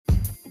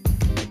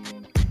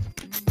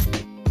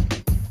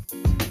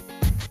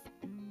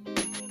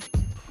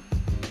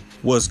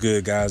What's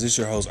good, guys? It's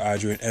your host,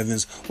 Adrian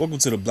Evans. Welcome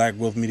to the Black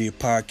Wealth Media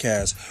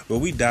Podcast, where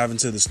we dive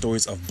into the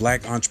stories of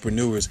Black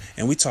entrepreneurs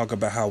and we talk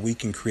about how we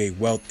can create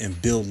wealth and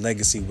build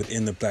legacy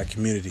within the Black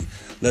community.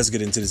 Let's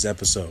get into this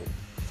episode.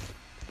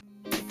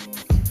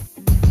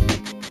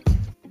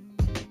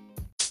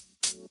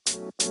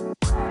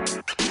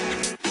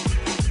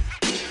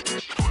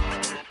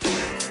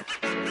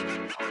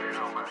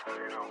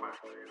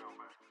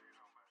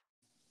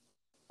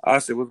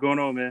 Austin, what's going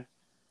on, man?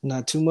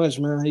 Not too much,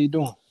 man. How you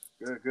doing?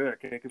 Good.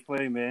 Can't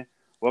complain, man.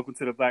 Welcome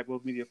to the Black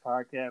Wealth Media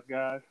Podcast,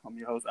 guys. I'm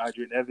your host,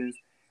 Adrian Evans,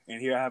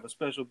 and here I have a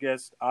special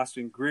guest,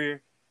 Austin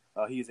Greer.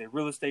 He is a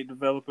real estate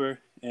developer.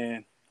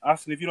 And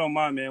Austin, if you don't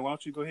mind, man, why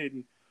don't you go ahead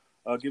and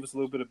give us a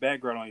little bit of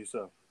background on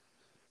yourself?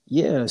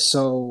 Yeah,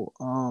 so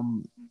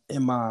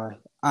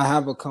I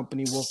have a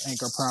company, Wolf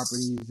Anchor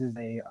Properties. Is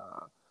a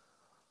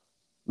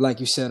like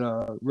you said,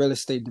 a real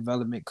estate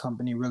development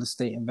company, real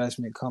estate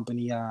investment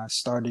company. I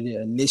started it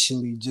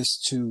initially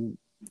just to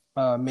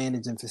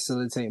manage and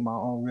facilitate my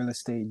own real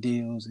estate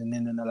deals, and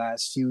then in the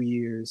last few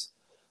years,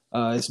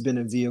 it's been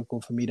a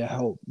vehicle for me to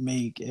help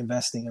make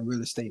investing in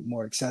real estate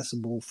more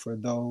accessible for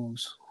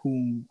those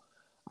whom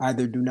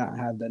either do not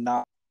have the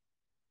knowledge,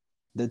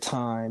 the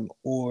time,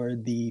 or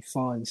the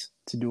funds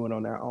to do it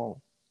on their own.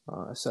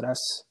 So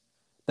that's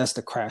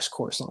the crash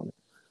course on it.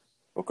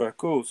 Okay,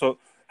 cool. So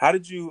how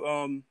did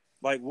you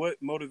what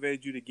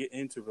motivated you to get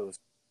into real estate?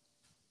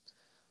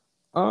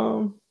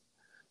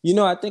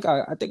 I think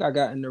I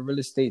got into real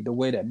estate the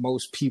way that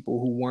most people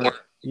who weren't,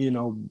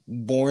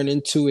 born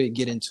into it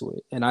get into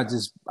it. And I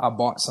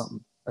bought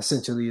something,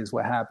 essentially, is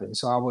what happened.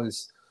 So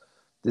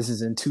this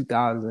is in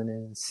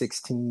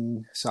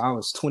 2016. So I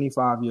was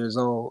 25 years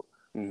old.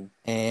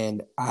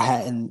 And I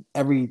hadn't,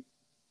 every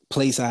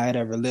place I had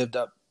ever lived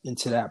up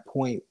into that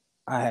point,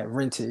 I had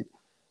rented.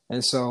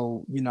 And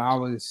so,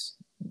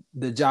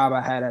 the job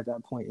I had at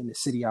that point in the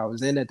city I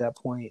was in at that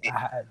point, I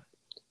had,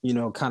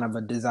 kind of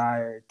a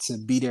desire to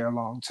be there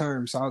long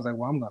term. So I was like,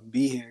 well, I'm going to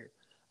be here.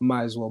 I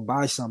might as well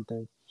buy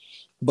something.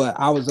 But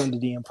I was under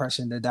the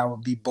impression that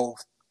would be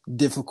both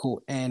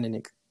difficult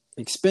and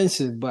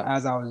expensive. But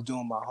as I was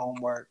doing my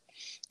homework,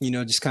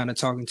 just kind of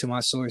talking to my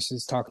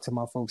sources, talking to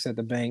my folks at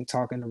the bank,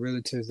 talking to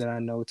realtors that I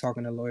know,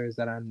 talking to lawyers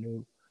that I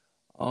knew,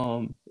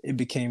 it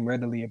became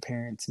readily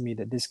apparent to me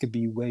that this could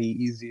be way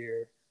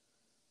easier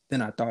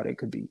than I thought it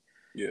could be.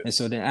 Yeah. And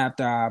so then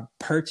after I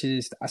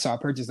purchased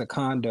a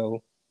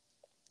condo.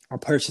 I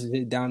purchased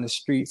it down the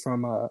street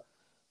from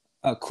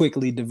a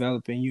quickly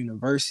developing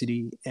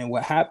university. And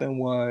what happened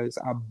was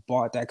I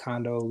bought that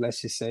condo,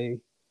 let's just say,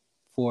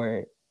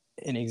 for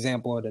an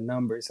example of the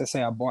numbers. Let's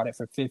say I bought it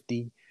for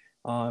 50.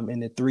 In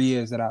the 3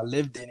 years that I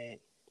lived in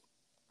it,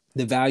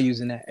 the values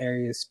in that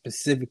area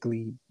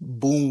specifically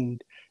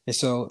boomed. And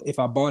so if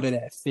I bought it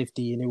at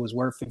 50 and it was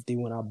worth 50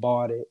 when I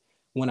bought it,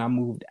 when I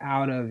moved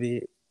out of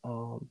it,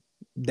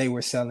 they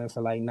were selling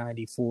for like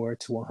 94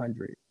 to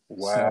 100.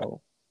 Wow.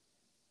 So,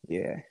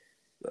 yeah.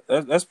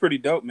 That's pretty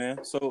dope,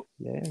 man. So,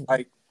 yeah.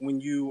 Like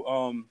when you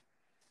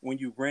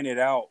rent it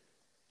out,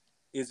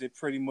 is it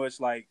pretty much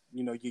like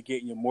you're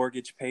getting your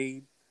mortgage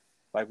paid,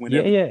 like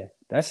whenever? Yeah,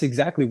 that's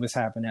exactly what's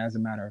happening. As a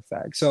matter of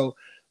fact, so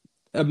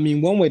I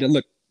mean, one way to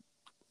look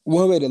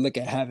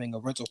at having a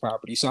rental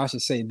property. So I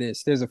should say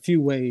this: there's a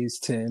few ways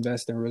to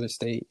invest in real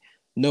estate.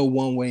 No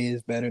one way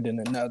is better than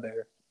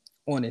another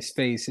on its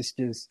face. It's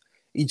just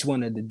each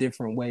one of the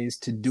different ways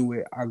to do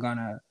it are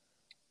gonna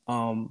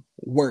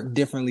work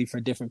differently for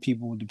different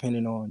people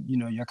depending on,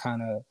 your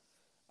kind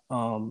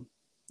of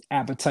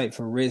appetite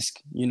for risk,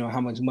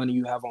 how much money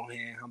you have on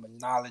hand, how much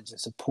knowledge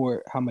and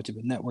support, how much of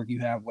a network you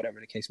have,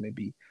 whatever the case may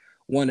be.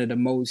 One of the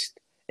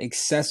most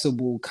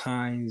accessible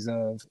kinds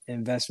of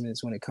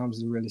investments when it comes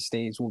to real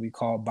estate is what we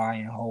call buy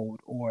and hold,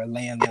 or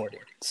landlording.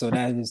 So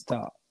that is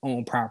to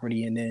own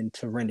property and then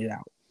to rent it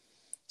out.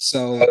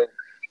 So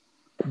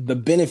the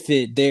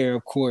benefit there,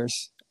 of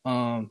course,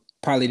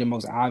 probably the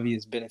most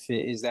obvious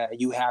benefit is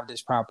that you have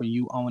this property,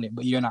 you own it,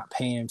 but you're not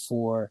paying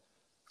for,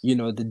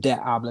 the debt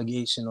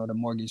obligation or the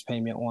mortgage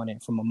payment on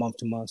it from a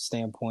month-to-month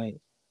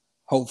standpoint,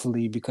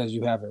 hopefully because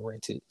you have it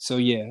rented. So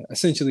yeah,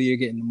 essentially you're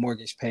getting the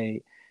mortgage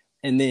paid.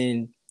 And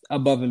then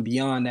above and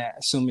beyond that,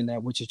 assuming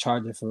that what you're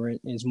charging for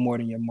rent is more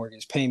than your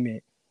mortgage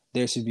payment,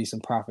 there should be some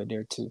profit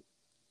there too.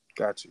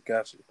 Gotcha.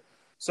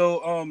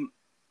 So,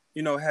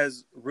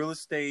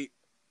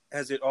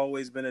 has it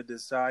always been a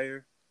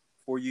desire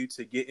for you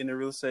to get into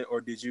real estate,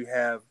 or did you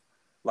have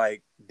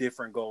like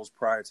different goals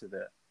prior to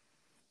that?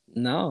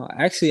 No,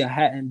 actually I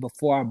hadn't.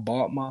 Before I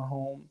bought my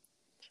home,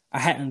 I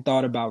hadn't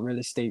thought about real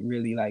estate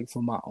really like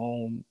for my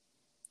own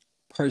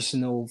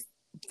personal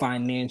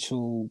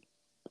financial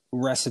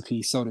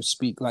recipe, so to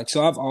speak. Like,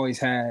 so I've always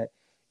had,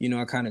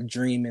 a kind of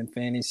dream and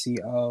fantasy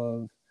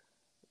of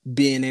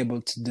being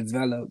able to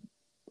develop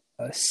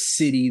a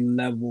city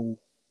level,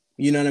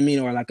 you know what I mean?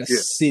 Or like a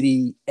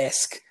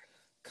city-esque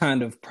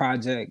kind of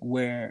project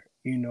where,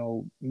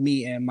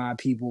 me and my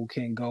people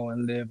can go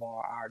and live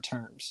on our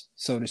terms,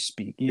 so to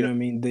speak. You know what I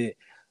mean?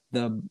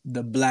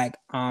 The Black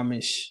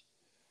Amish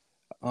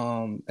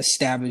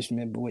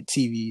establishment, but with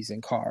TVs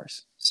and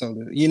cars. So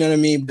you know what I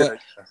mean? Yeah, But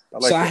yeah. I so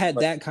like I that. had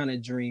that kind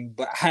of dream,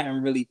 but I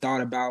hadn't really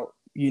thought about,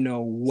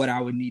 what I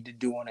would need to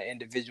do on an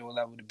individual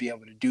level to be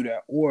able to do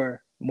that.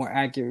 Or more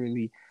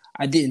accurately,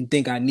 I didn't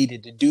think I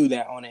needed to do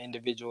that on an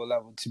individual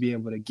level to be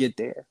able to get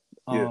there.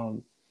 Yeah,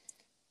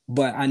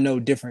 But I know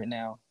different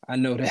now. I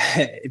know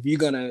that if you're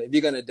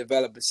gonna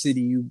develop a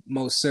city, you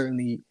most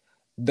certainly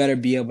better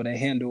be able to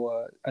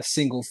handle a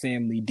single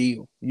family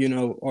deal,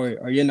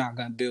 or you're not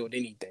gonna build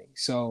anything.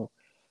 So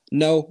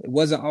no, it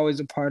wasn't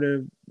always a part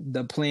of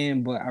the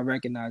plan, but I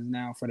recognize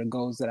now for the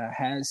goals that I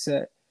had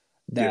set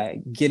yeah,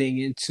 that getting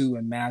into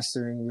and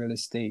mastering real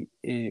estate,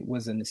 it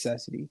was a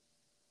necessity.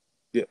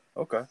 yeah.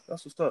 Okay,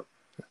 that's what's up.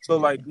 So,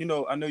 like,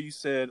 Yeah. I know you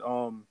said,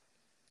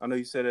 I know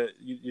you said it.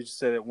 You just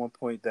said at one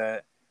point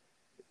that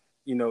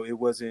it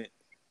wasn't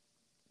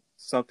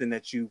something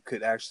that you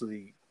could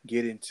actually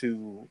get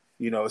into.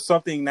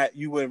 Something that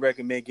you wouldn't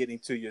recommend getting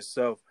to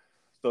yourself.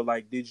 So,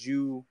 like, did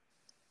you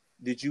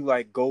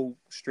like go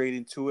straight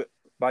into it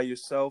by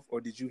yourself,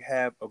 or did you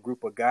have a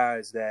group of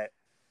guys that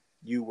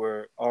you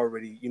were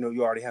already,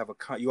 you already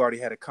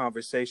had a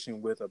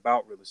conversation with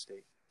about real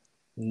estate?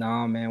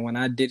 Nah, man. When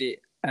I did it,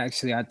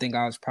 actually, I think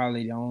I was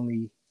probably the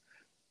only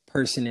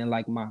person in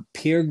like my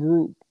peer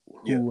group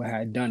Yeah, who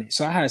had done it.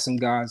 So I had some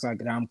guys like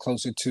that I'm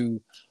closer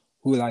to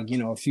who like,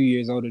 a few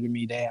years older than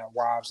me. They had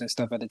wives and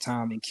stuff at the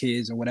time and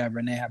kids or whatever,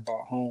 and they had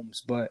bought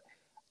homes. But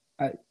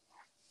I,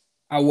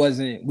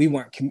 we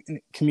weren't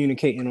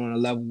communicating on a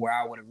level where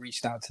I would have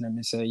reached out to them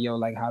and said, yo,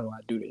 like, how do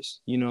I do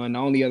this? And the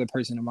only other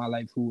person in my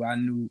life who I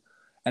knew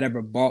had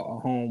ever bought a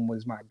home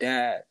was my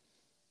dad.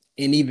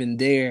 And even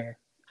there,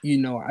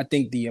 I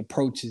think the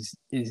approach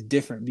is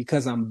different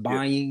because I'm yeah,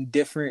 buying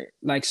different.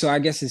 Like, so I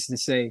guess it's to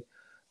say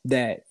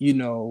that,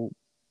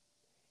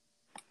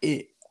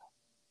 it,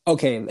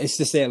 okay, let's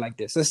just say it like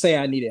this. Let's say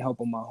I needed help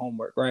on my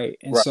homework, right?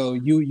 And right, so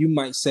you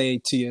might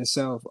say to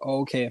yourself,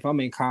 oh, okay, if I'm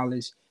in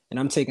college and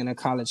I'm taking a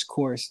college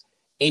course,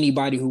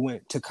 anybody who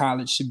went to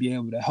college should be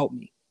able to help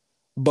me.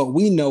 But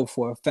we know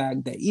for a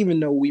fact that even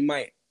though we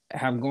might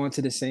have gone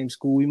to the same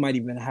school, we might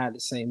even have the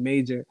same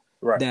major,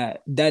 right,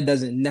 that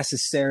doesn't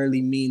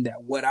necessarily mean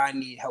that what I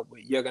need help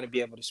with, you're going to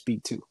be able to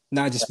speak to.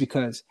 Not just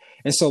because.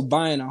 And so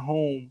buying a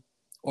home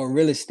or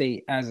real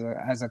estate as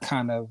a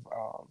kind of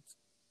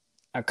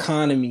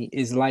economy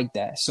is like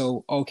that.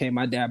 So, okay,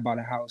 my dad bought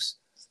a house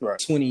right,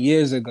 20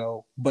 years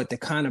ago, but the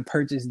kind of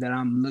purchase that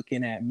I'm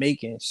looking at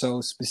making, so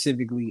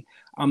specifically,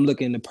 I'm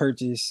looking to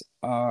purchase,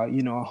 a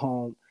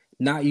home,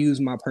 not use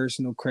my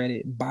personal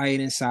credit, buy it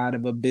inside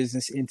of a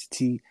business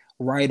entity,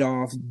 write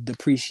off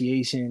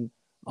depreciation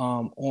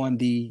on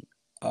the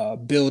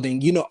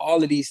building,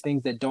 all of these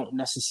things that don't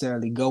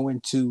necessarily go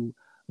into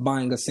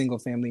buying a single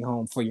family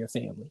home for your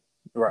family.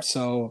 right.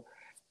 So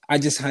I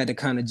just had to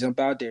kind of jump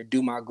out there,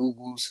 do my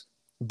Googles,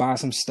 buy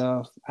some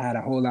stuff. I had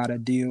a whole lot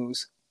of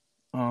deals.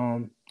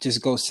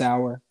 Just go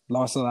sour,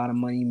 lost a lot of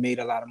money, made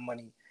a lot of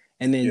money.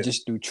 And then Yeah,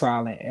 just through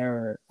trial and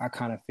error, I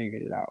kind of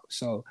figured it out.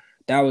 So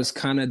that was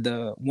kind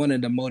of one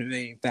of the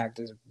motivating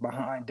factors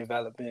behind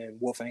developing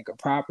Wolf Anchor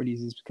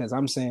Properties is because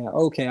I'm saying,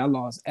 okay, I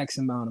lost X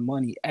amount of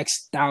money,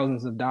 X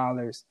thousands of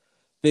dollars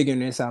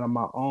figuring this out on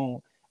my own.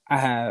 I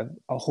have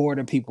a horde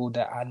of people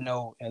that I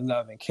know and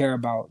love and care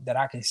about that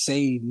I can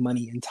save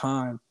money and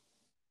time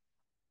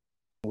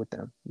with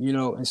them,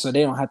 and so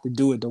they don't have to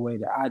do it the way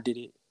that I did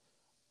it.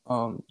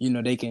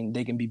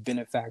 They can be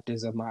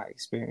benefactors of my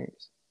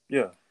experience.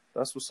 yeah.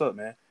 That's what's up,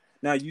 man.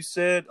 Now you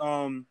said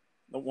the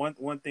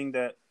one thing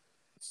that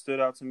stood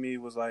out to me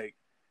was like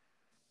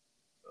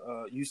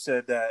you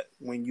said that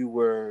when you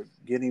were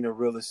getting the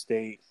real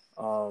estate,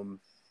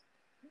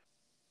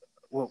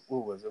 what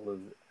was it?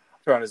 I'm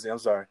trying to say. I'm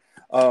sorry.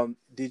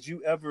 Did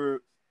you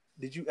ever?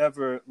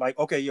 Like?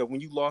 Okay, yeah.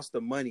 When you lost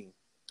the money,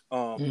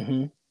 um,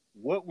 Mm-hmm.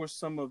 what were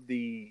some of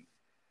the?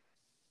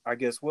 I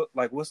guess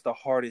what's the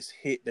hardest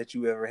hit that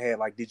you ever had?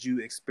 Like, did you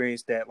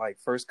experience that like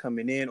first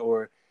coming in,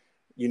 or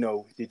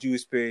did you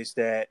experience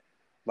that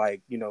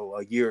like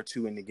a year or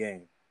two in the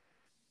game?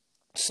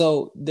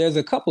 So there's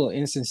a couple of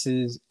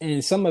instances,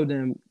 and some of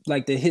them,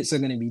 like the hits, are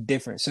going to be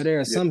different. So there are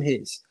Yeah. some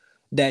hits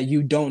that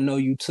you don't know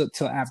you took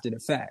till after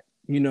the fact,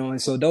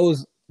 and so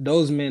those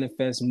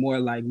manifest more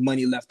like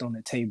money left on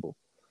the table.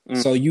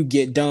 Mm, So you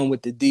get done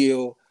with the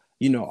deal,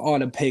 all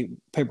the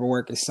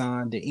paperwork is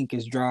signed, the ink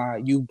is dry,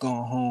 you've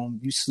gone home,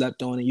 you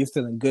slept on it, you're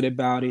feeling good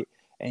about it,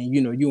 and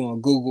you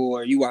on Google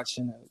or you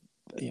watching a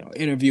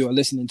interview or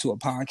listening to a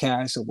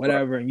podcast or right.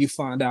 whatever, and you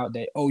find out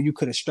that, oh, you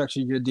could have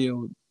structured your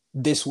deal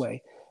this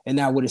way, and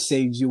that would have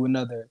saved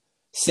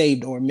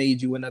or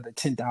made you another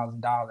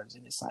 $10,000.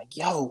 And it's like,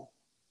 yo,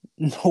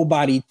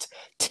 nobody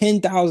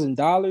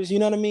 $10,000, you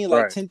know what I mean?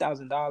 Like Right.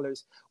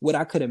 $10,000, what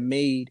I could have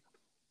made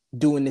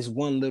doing this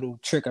one little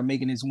trick or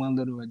making this one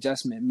little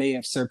adjustment may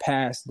have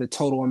surpassed the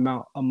total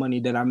amount of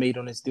money that I made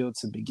on this deal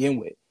to begin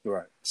with.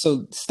 Right.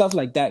 So stuff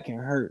like that can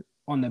hurt.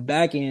 On the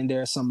back end,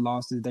 there are some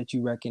losses that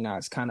you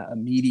recognize kind of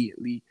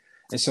immediately.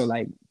 And so,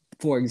 like,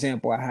 for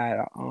example, I had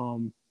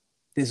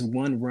this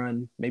one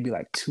run maybe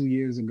like 2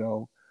 years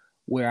ago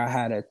where I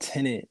had a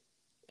tenant,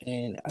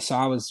 and so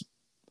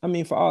I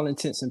mean, for all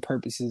intents and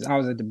purposes, I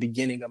was at the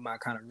beginning of my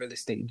kind of real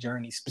estate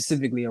journey,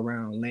 specifically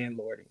around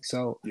landlording.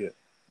 So Yeah.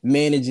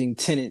 managing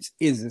tenants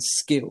is a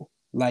skill.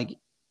 Like,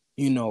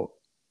 you know,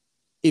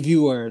 if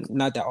you are,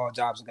 not that all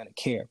jobs are going to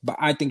care, but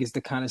I think it's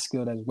the kind of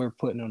skill that's worth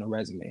putting on a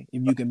resume.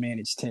 If you can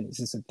manage tenants,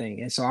 it's a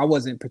thing. And so I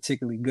wasn't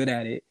particularly good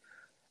at it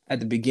at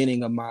the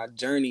beginning of my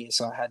journey. And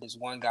so I had this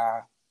one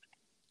guy,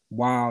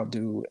 wild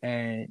dude,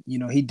 and you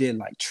know, he did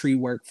like tree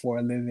work for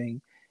a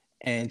living.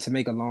 And to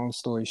make a long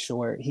story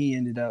short, he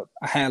ended up,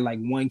 I had like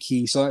one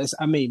key. So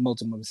I made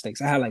multiple mistakes.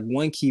 I had like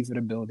one key for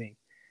the building.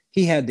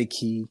 He had the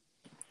key.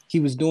 He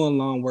was doing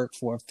lawn work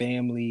for a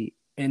family,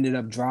 ended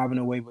up driving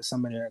away with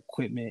some of their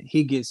equipment.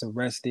 He gets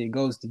arrested,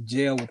 goes to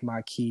jail with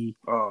my key,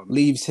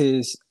 leaves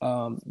his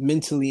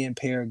mentally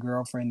impaired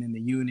girlfriend in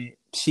the unit.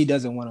 She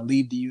doesn't want to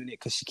leave the unit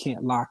because she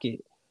can't lock it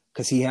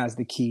because he has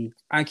the key.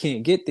 I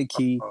can't get the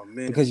key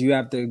because you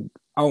have to,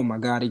 oh my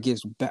God, it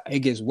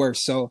gets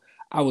worse. So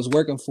I was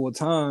working full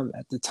time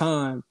at the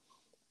time.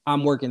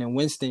 I'm working in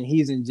Winston.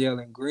 He's in jail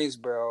in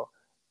Greensboro.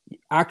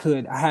 I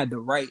had the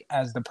right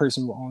as the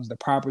person who owns the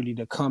property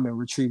to come and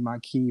retrieve my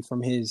key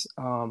from his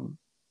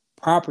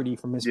property,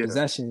 from his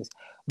possessions.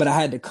 But I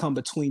had to come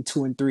between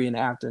 2 and 3 in the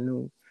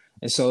afternoon.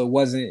 And so it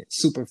wasn't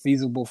super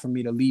feasible for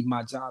me to leave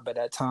my job at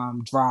that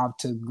time, drive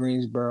to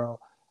Greensboro,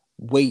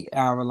 wait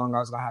however long I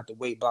was going to have to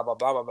wait, blah, blah,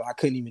 blah, blah, blah. I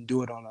couldn't even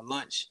do it on a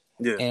lunch.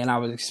 Yeah. And I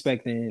was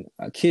expecting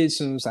a kid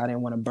soon, so I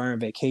didn't want to burn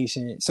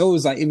vacation. So it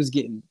was like, it was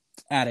getting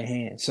out of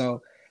hand.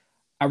 So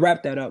I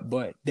wrapped that up,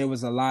 but there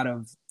was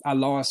I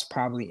lost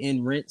probably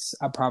in rents.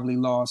 I probably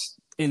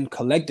lost in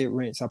collected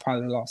rents. I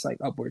probably lost like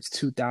upwards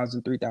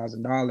 $2,000,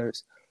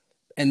 $3,000.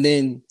 And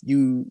then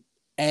you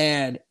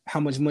add how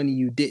much money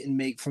you didn't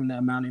make from the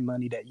amount of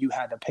money that you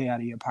had to pay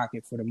out of your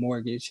pocket for the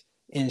mortgage,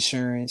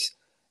 insurance,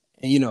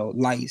 and, you know,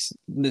 lights.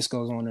 List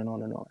goes on and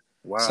on and on.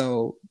 Wow.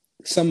 So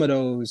some of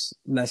those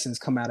lessons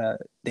come out of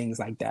things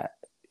like that.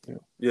 You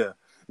know? Yeah.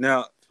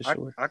 Now,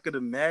 sure. I could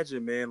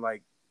imagine, man,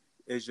 like,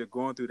 as you're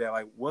going through that,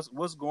 like,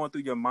 what's going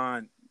through your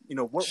mind? You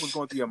know, what was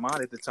going through your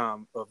mind at the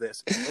time of that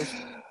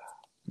situation?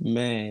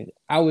 Man,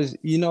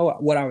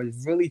 what I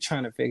was really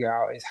trying to figure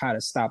out is how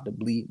to stop the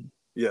bleeding.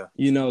 Yeah.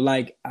 You know,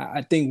 like,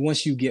 I think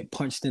once you get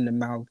punched in the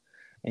mouth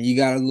and you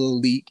got a little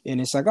leak and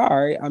it's like,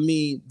 all right, I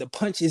mean, the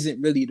punch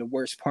isn't really the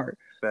worst part.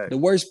 Fact. The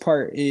worst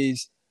part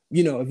is,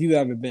 you know, if you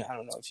ever been, I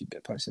don't know if you've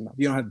been punched in the mouth.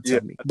 You don't have to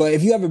tell me. But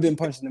if you ever been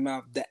punched in the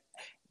mouth,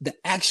 the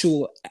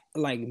actual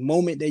like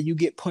moment that you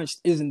get punched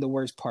isn't the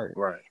worst part.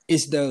 Right.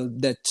 It's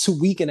the 2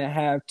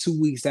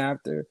 weeks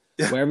after,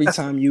 where every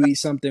time you eat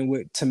something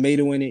with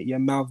tomato in it, your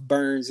mouth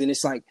burns. And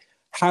it's like,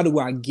 how do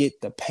I get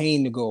the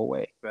pain to go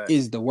away? Right.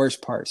 Is the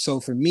worst part. So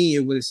for me,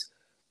 it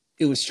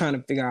was trying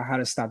to figure out how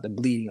to stop the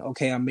bleeding.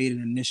 Okay, I made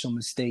an initial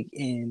mistake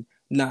in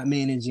not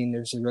managing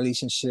this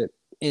relationship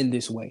in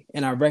this way.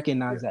 And I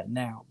recognize that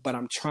now, but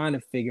I'm trying to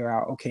figure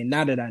out, okay,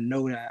 now that I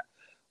know that,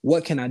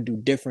 what can I do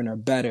different or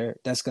better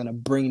that's going to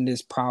bring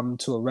this problem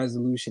to a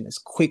resolution as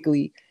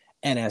quickly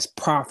and as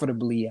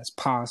profitably as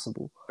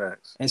possible?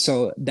 Thanks. And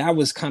so that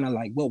was kind of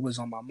like what was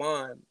on my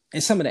mind.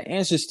 And some of the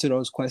answers to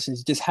those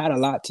questions just had a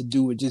lot to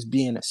do with just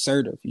being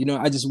assertive. You know,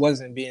 I just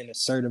wasn't being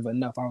assertive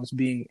enough. I was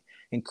being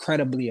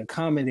incredibly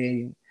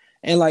accommodating.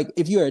 And like,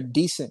 if you're a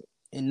decent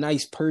and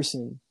nice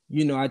person,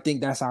 you know, I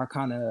think that's our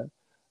kind of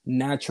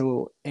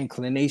natural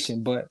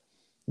inclination. But,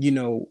 you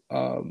know,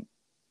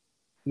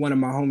 one of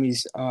my homies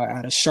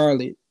out of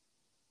Charlotte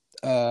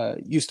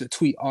used to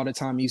tweet all the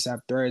time. He used to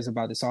have threads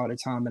about this all the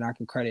time, and I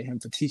can credit him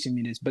for teaching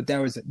me this. But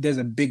there's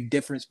a big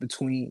difference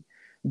between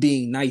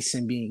being nice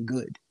and being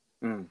good,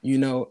 you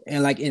know?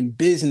 And like in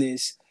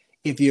business,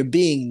 if you're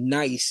being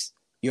nice,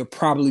 you're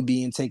probably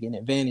being taken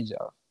advantage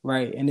of,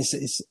 right? And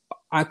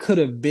I could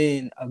have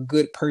been a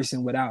good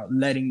person without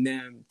letting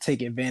them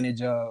take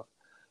advantage of,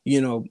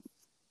 you know,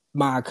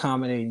 my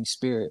accommodating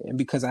spirit. And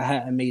because I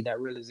hadn't made that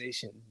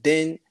realization,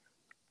 then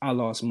I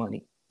lost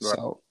money. Right.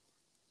 So.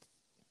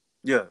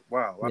 Yeah.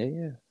 Wow.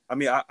 Yeah. I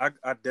mean,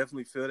 I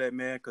definitely feel that,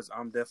 man, because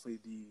I'm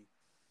definitely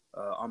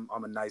I'm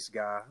a nice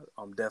guy.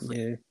 I'm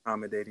definitely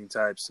accommodating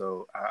type.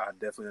 So I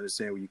definitely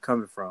understand where you're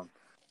coming from.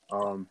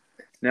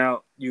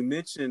 Now you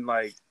mentioned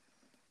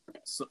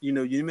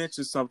you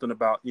mentioned something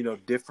about, you know,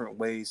 different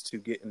ways to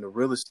get into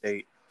real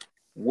estate.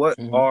 What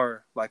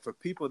are, like, for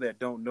people that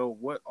don't know,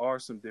 what are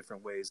some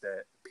different ways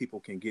that people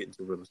can get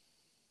into real estate?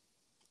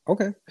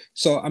 Okay.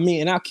 So, I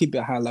mean, and I'll keep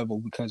it high level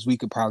because we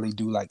could probably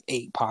do like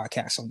 8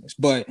 podcasts on this,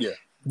 but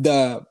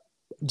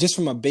just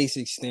from a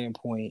basic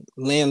standpoint,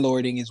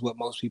 landlording is what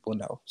most people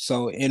know.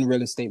 So in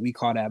real estate, we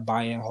call that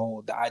buy and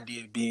hold. The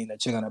idea being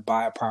that you're going to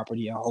buy a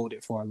property and hold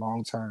it for a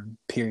long-term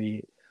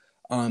period.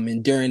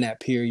 And during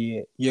that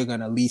period, you're going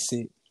to lease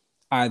it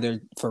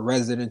either for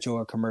residential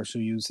or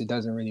commercial use. It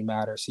doesn't really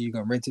matter. So you're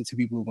going to rent it to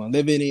people who are going to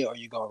live in it, or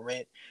you're going to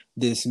rent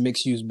this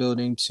mixed use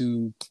building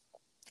to,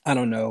 I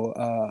don't know,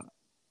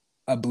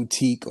 a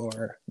boutique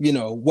or, you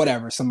know,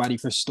 whatever, somebody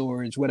for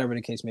storage, whatever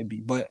the case may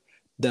be. But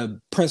the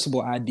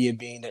principal idea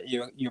being that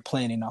you're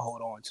planning to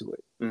hold on to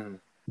it.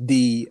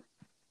 The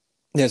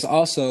There's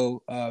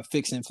also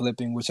fix and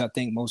flipping, which I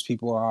think most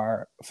people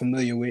are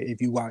familiar with.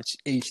 If you watch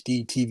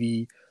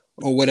HDTV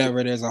or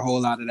whatever, there's a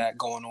whole lot of that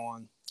going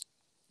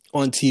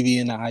on TV.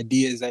 And the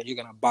idea is that you're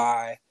going to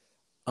buy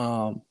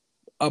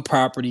a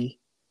property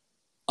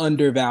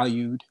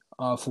undervalued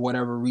for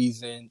whatever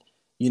reason.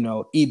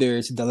 Either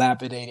it's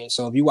dilapidated.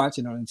 So if you watch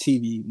it on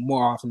TV,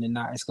 more often than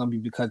not, it's going to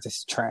be because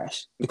it's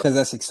trash, because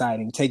that's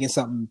exciting. Taking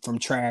something from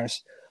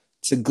trash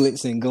to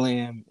glitz and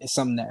glam is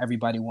something that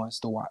everybody wants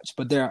to watch.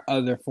 But there are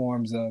other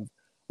forms of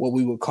what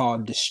we would call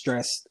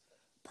distressed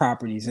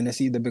properties. And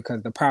it's either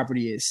because the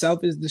property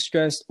itself is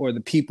distressed or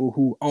the people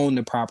who own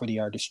the property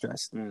are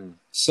distressed.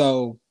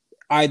 So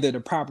either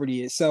the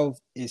property itself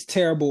is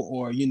terrible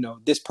or,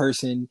 this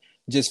person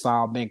just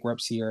filed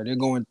bankruptcy or they're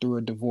going through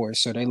a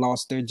divorce or they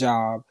lost their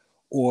job,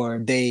 or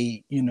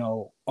they,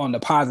 on the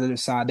positive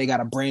side, they got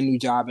a brand new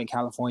job in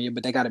California,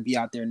 but they got to be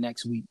out there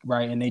next week,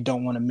 right? And they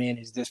don't want to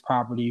manage this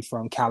property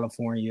from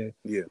California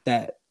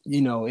that,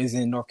 is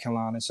in North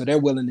Carolina. So they're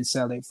willing to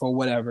sell it for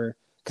whatever,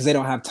 because they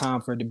don't have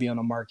time for it to be on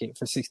the market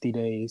for 60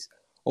 days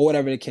or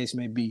whatever the case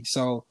may be.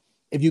 So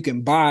if you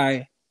can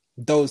buy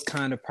those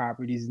kind of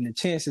properties, and the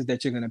chances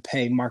that you're going to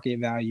pay market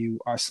value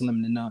are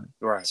slim to none.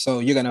 Right. So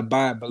you're going to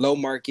buy it below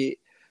market.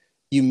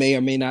 You may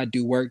or may not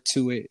do work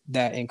to it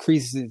that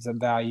increases the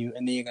value,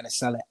 and then you're going to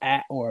sell it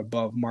at or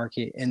above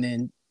market and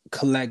then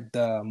collect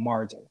the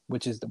margin,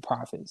 which is the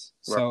profits.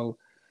 Right. So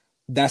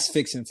that's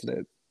fix and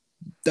flip.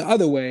 The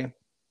other way,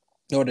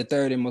 or the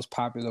third and most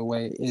popular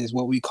way, is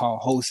what we call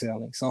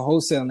wholesaling. So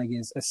wholesaling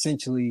is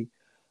essentially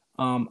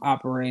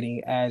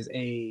operating as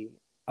a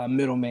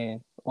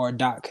middleman or a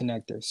dot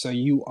connector. So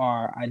you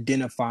are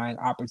identifying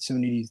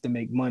opportunities to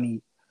make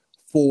money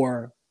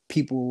for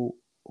people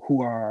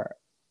who are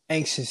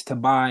anxious to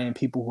buy and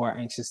people who are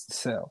anxious to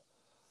sell.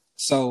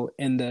 So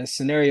in the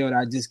scenario that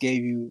I just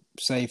gave you,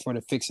 say for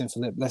the fix and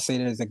flip, let's say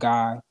there's a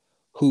guy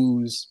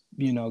who's,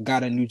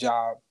 got a new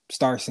job,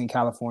 starts in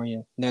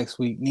California next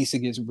week, needs to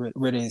get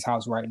rid of his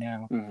house right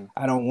now.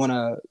 I don't want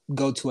to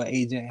go to an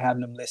agent and have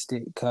them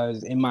listed,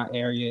 because in my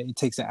area, it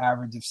takes an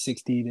average of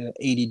 60 to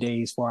 80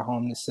 days for a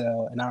home to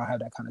sell, and I don't have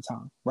that kind of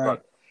time,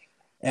 right?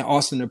 And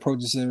Austin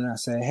approaches him and I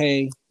say,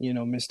 hey,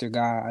 Mr.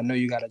 Guy, I know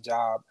you got a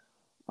job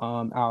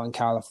out in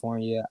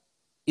California.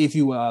 If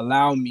you will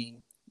allow me,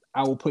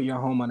 I will put your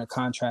home on a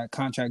contract.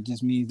 Contract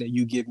just means that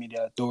you give me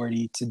the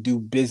authority to do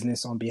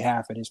business on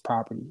behalf of this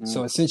property.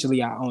 So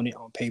essentially, I own it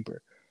on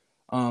paper.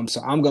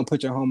 So I'm going to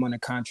put your home on a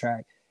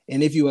contract.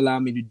 And if you allow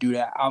me to do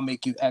that, I'll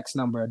make you X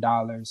number of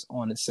dollars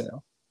on the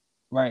sale.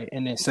 Right.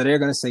 And then so they're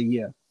going to say,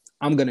 yeah,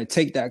 I'm going to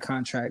take that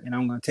contract and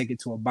I'm going to take it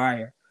to a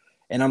buyer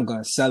and I'm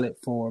going to sell it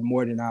for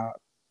more than I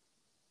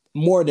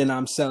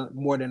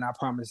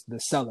promised the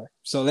seller.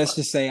 So let's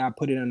just say I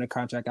put it under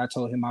contract. I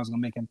told him I was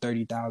going to make him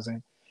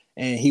 $30,000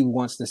 and he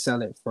wants to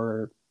sell it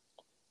for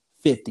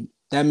 $50,000.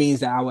 That means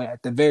that I would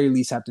at the very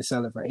least have to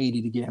sell it for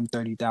 $80,000 to get him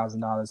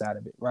 $30,000 out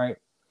of it. Right.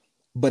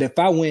 But if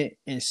I went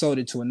and sold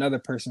it to another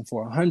person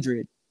for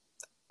 $100,000,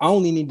 I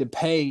only need to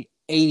pay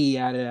 $80,000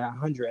 out of that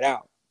 $100,000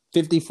 out.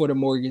 $50,000 for the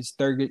mortgage,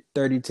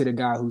 $30,000 to the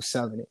guy who's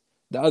selling it.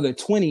 The other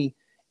 $20,000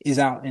 is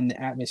out in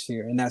the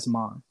atmosphere, and that's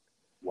mine.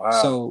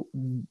 Wow. So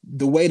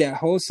the way that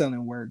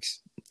wholesaling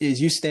works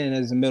is you stand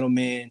as a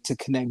middleman to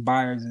connect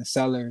buyers and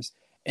sellers,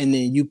 and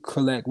then you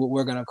collect what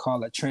we're going to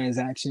call a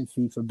transaction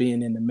fee for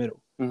being in the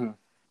middle.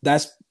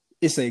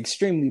 It's an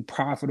extremely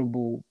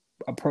profitable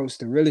approach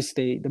to real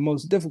estate. The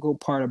most difficult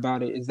part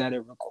about it is that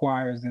it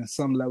requires in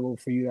some level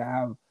for you to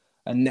have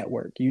a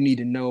network. You need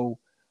to know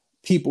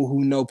people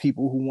who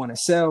want to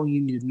sell.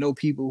 You need to know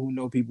people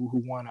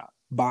who want to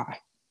buy.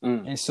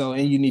 And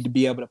you need to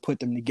be able to put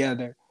them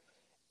together,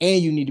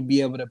 and you need to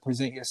be able to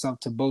present yourself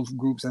to both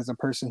groups as a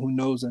person who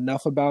knows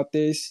enough about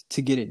this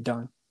to get it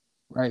done,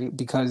 right?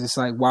 Because it's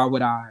like, why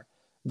would I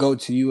go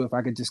to you if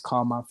I could just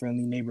call my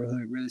friendly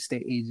neighborhood real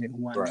estate agent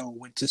who I know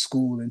went to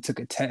school and took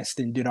a test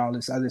and did all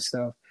this other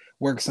stuff,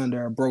 works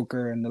under a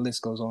broker, and the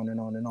list goes on and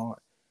on and on.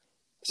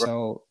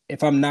 So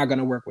if I'm not going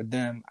to work with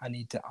them, I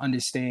need to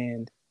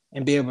understand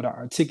and be able to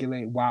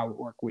articulate why I would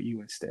work with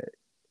you instead.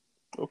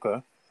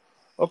 Okay.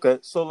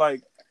 So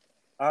like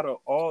out of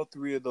all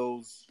three of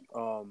those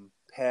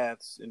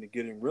paths into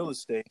getting real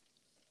estate,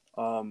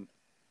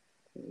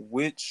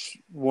 which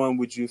one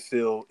would you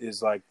feel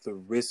is like the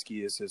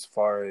riskiest as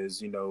far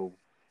as,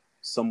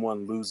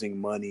 someone losing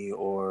money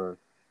or,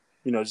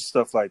 just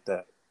stuff like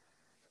that?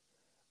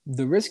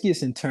 The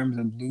riskiest in terms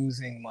of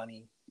losing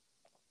money,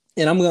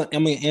 and I'm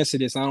gonna answer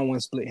this. I don't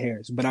want to split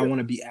hairs, but I want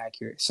to be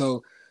accurate.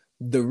 So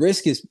the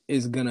risk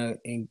is gonna,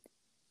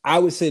 I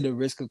would say the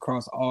risk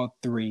across all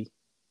three,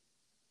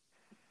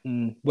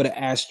 with an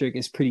asterisk,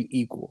 is pretty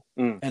equal.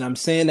 And I'm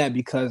saying that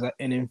because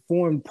an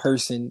informed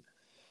person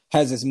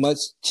has as much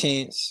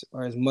chance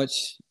or as much,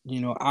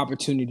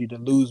 opportunity to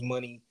lose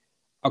money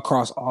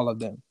across all of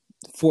them.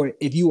 For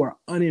if you are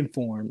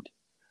uninformed,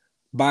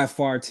 by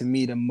far to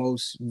me, the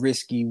most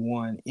risky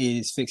one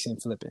is fix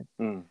and flipping.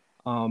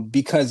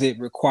 Because it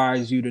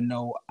requires you to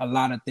know a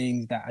lot of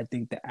things that I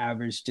think the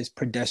average just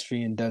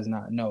pedestrian does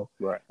not know.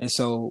 Right. And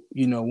so,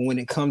 when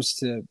it comes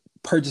to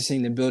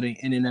purchasing the building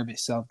in and of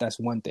itself, that's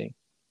one thing.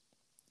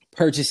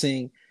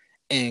 Purchasing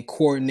and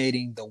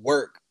coordinating the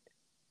work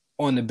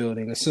on the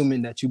building,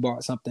 assuming that you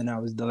bought something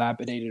that was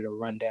dilapidated or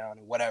run down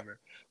or whatever.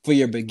 For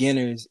your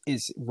beginners,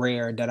 it's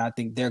rare that I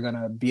think they're going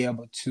to be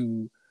able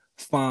to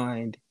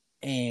find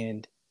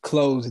and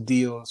close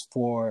deals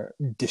for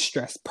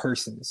distressed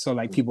persons. So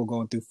like people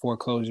going through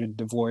foreclosure,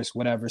 divorce,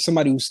 whatever.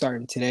 Somebody who's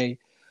starting today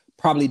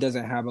probably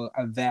doesn't have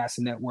a vast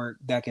network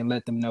that can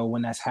let them know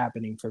when that's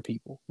happening for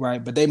people,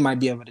 right? But they might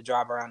be able to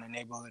drive around the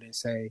neighborhood and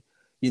say,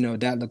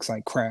 that looks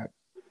like crap.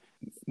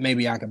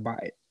 Maybe I could buy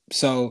it.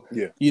 So,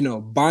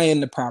 buying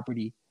the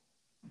property,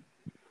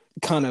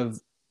 kind of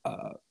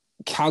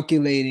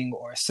calculating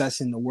or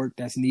assessing the work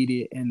that's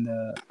needed and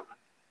the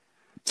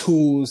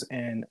tools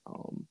and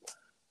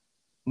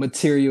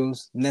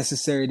materials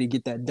necessary to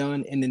get that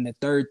done. And then the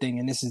third thing,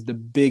 and this is the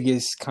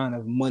biggest kind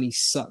of money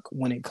suck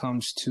when it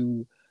comes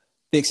to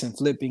fix and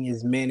flipping,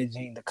 is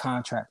managing the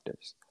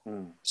contractors.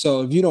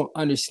 So if you don't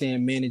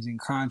understand managing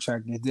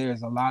contractors,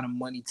 there's a lot of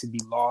money to be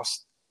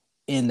lost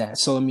in that.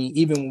 So, I mean,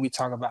 even when we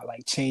talk about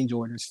like change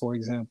orders, for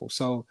example,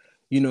 so,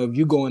 if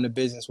you go into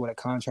business with a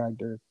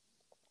contractor,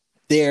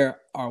 there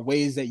are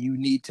ways that you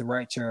need to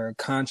write your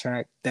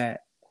contract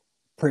that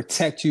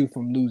protect you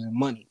from losing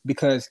money,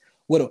 because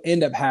what'll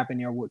end up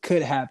happening, or what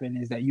could happen,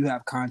 is that you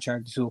have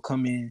contractors who will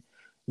come in,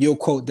 you'll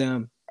quote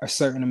them a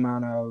certain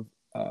amount of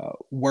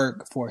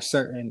work for a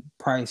certain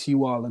price.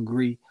 You all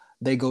agree.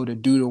 They go to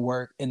do the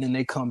work, and then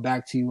they come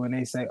back to you and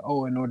they say,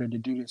 oh, in order to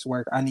do this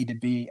work, I need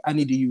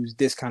to use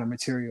this kind of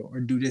material or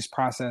do this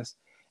process.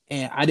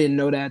 And I didn't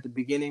know that at the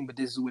beginning, but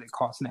this is what it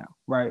costs now,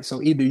 right?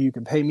 So either you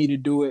can pay me to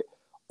do it,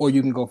 or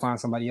you can go find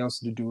somebody else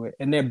to do it.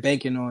 And they're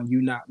banking on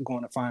you not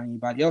going to find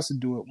anybody else to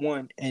do it,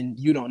 one, and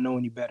you don't know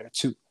any better,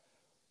 two.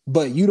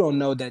 But you don't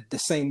know that the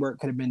same work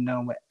could have been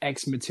done with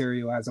X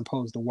material as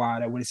opposed to Y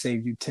that would have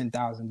saved you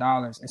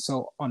 $10,000. And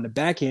so on the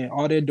back end,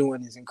 all they're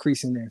doing is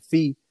increasing their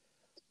fee.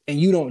 And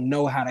you don't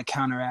know how to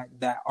counteract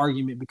that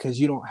argument because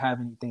you don't have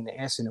anything to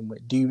answer them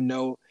with. Do you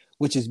know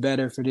which is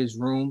better for this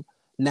room,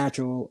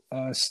 natural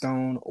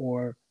stone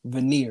or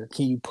veneer?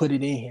 Can you put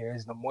it in here?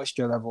 Is the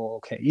moisture level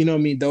okay? You know what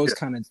I mean? Those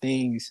kind of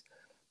things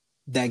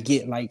that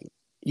get like,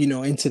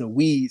 into the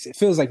weeds. It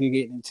feels like you're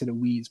getting into the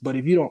weeds. But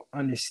if you don't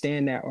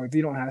understand that, or if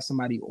you don't have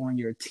somebody on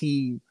your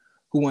team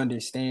who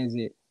understands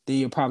it, then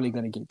you're probably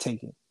going to get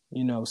taken.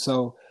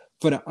 So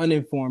for the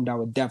uninformed, I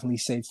would definitely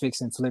say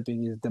fix and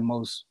flipping is the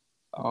most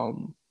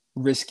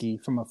risky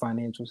from a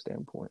financial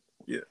standpoint.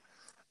 Yeah.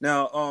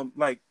 Now,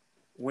 like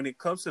when it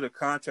comes to the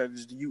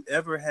contractors, do you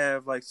ever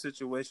have like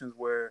situations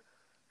where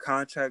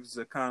contractors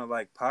are kind of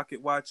like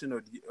pocket watching,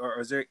 or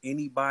is there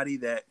anybody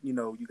that you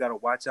got to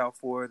watch out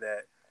for,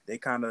 that they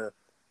kind of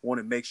want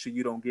to make sure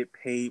you don't get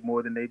paid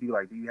more than they do?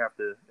 Like, do you have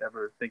to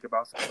ever think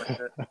about something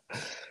like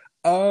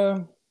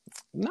that?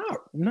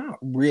 Not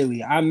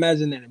really. I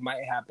imagine that it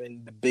might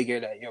happen the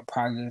bigger that your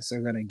projects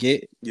are gonna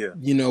get. Yeah.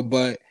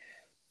 But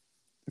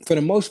for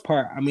the most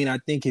part, I mean, I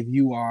think if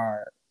you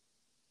are,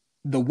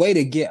 the way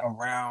to get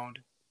around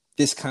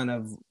this kind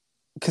of,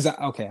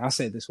 I'll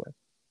say it this way.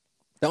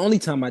 The only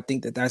time I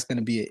think that that's going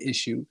to be an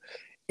issue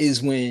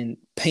is when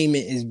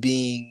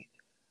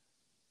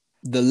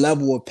the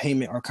level of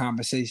payment or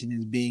compensation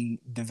is being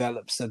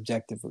developed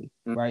subjectively,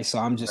 right? So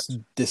I'm just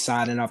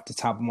deciding off the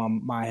top of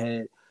my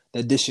head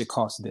that this should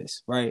cost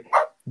this, right?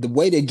 The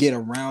way to get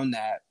around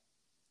that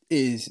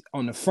is,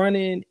 on the front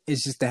end,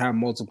 is just to have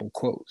multiple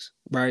quotes,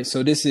 right?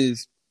 So this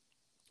is,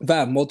 if I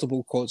have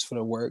multiple quotes for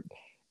the work,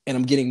 and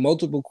I'm getting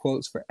multiple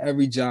quotes for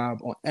every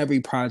job on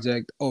every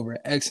project over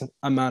X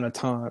amount of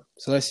time.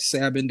 So let's just say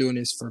I've been doing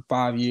this for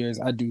 5 years.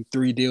 I do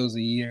 3 deals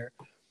a year.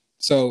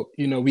 So,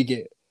 we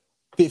get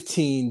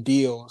 15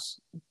 deals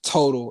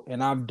total,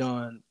 and I've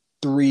done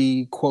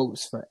 3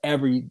 quotes for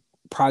every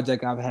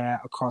project I've had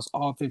across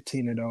all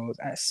 15 of those.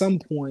 At some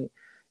point,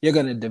 you're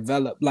going to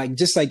develop,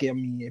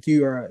 if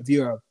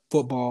you're a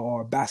football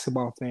or a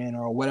basketball fan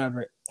or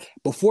whatever,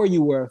 before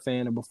you were a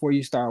fan or before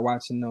you start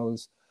watching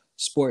those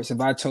sports, if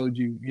I told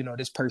you,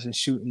 this person's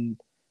shooting,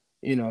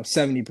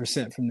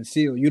 70% from the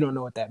field, you don't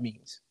know what that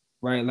means,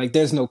 right? Like,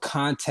 there's no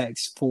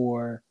context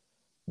for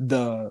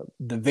the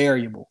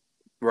variable.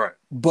 Right.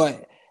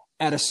 But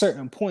at a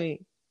certain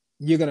point,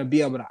 you're going to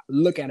be able to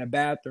look at a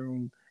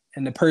bathroom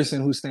and the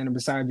person who's standing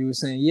beside you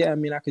is saying, yeah, I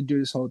mean, I could do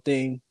this whole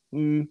thing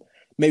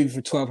maybe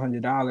for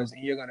 $1,200,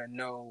 and you're going to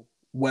know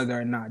whether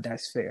or not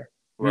that's fair,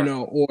 right.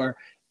 Or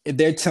if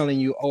they're telling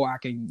you, oh, I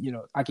can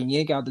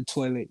yank out the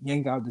toilet,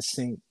 yank out the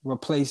sink,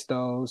 replace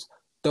those,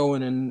 throw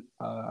in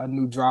a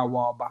new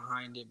drywall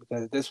behind it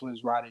because this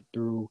one's rotted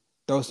through,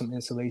 throw some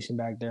insulation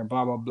back there,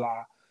 blah, blah,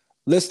 blah.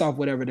 List off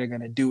whatever they're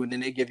going to do, and then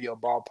they give you a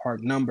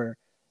ballpark number.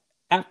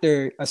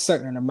 After a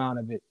certain amount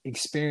of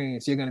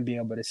experience, you're going to be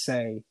able to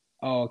say,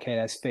 oh, okay,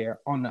 that's fair.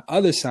 On the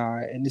other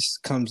side, and this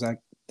comes, I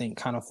think,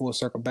 kind of full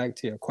circle back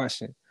to your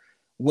question,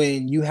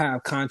 when you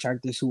have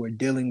contractors who are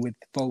dealing with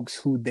folks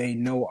who they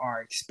know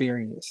are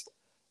experienced,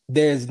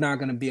 there's not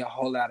going to be a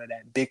whole lot of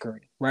that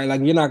bickering, right?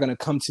 Like, you're not going to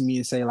come to me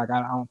and say, like,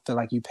 I don't feel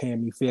like you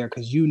paying me fair,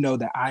 because you know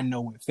that I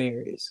know what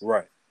fair is.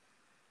 Right.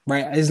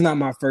 right? It's not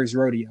my first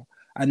rodeo.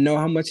 I know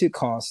how much it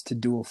costs to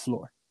do a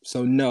floor.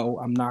 So no,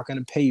 I'm not going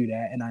to pay you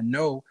that. And I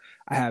know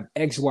I have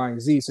X, Y,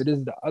 and Z. So this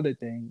is the other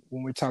thing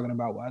when we're talking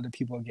about what other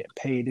people are getting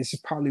paid. This is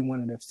probably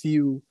one of the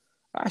few,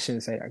 I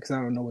shouldn't say that because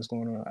I don't know what's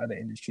going on in other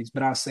industries,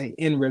 but I'll say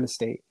in real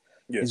estate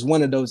is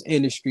one of those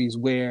industries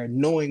where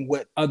knowing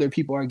what other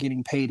people are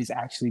getting paid is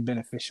actually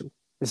beneficial.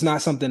 It's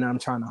not something I'm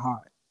trying to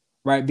hide,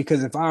 right?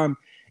 Because if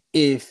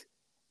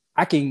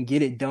I can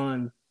get it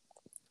done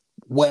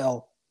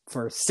well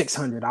for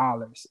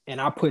 $600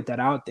 and I put that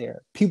out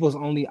there, people's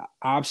only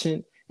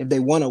option if they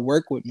want to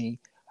work with me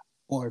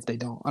or if they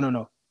don't, I don't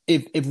know.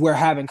 If we're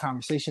having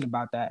conversation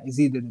about that,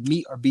 is either to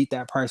meet or beat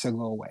that price or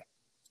go away.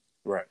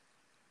 Right.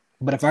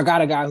 But if I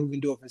got a guy who can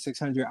do it for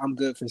 600, I'm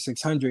good for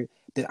 600,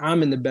 then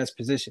I'm in the best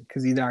position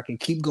because either I can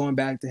keep going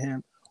back to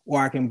him or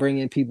I can bring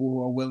in people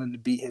who are willing to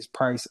beat his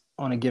price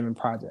on a given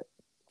project.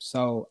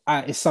 So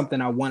it's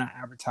something I want to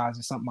advertise.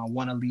 It's something I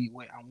want to lead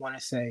with. I want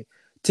to say,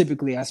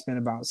 typically I spend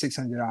about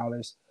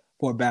 $600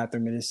 for a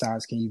bathroom of this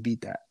size. Can you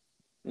beat that?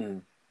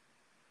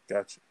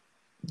 Gotcha.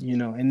 You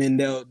know, and then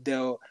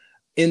they'll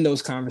in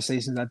those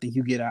conversations, I think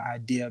you get an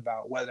idea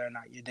about whether or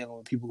not you're dealing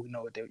with people who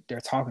know what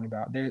they're talking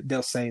about.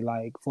 They'll say,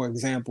 like, for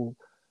example,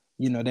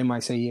 you know, they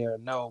might say yeah or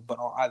no, but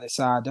on either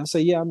side, they'll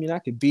say, yeah, I mean, I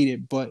could beat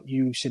it, but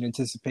you should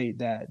anticipate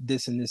that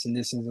this and this and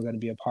this is going to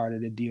be a part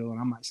of the deal. And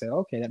I might say,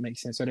 okay, that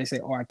makes sense. So they say,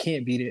 oh, I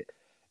can't beat it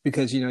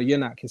because, you know, you're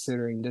not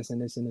considering this and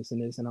this and this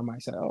and this. And I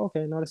might say, oh,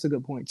 okay, no, that's a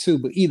good point too.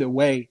 But either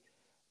way,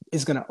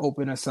 it's going to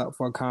open us up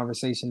for a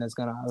conversation that's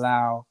going to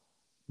allow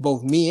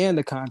both me and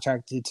the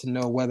contractor to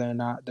know whether or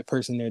not the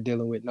person they're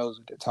dealing with knows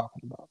what they're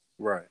talking about.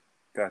 Right.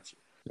 Gotcha.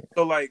 Yeah.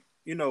 So, like,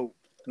 you know,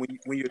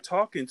 when you're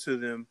talking to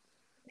them,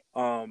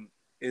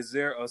 is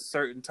there a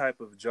certain type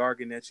of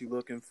jargon that you're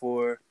looking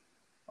for?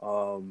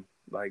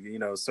 Like, you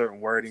know, certain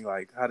wording,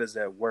 like, how does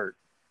that work?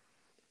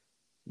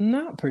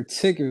 Not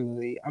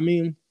particularly. I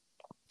mean,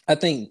 I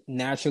think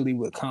naturally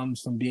what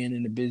comes from being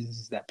in the business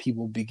is that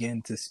people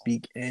begin to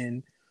speak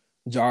in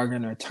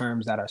jargon or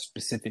terms that are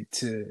specific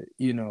to,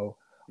 you know,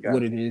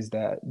 what it is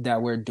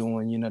that we're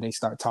doing. You know, they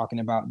start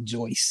talking about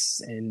joists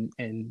and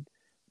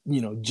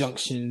you know,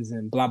 junctions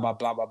and blah blah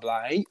blah blah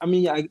blah. I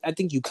mean, I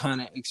think you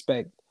kind of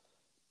expect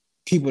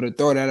people to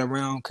throw that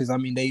around because I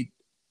mean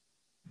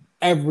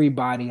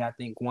everybody I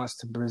think wants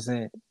to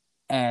present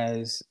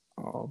as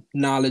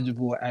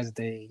knowledgeable as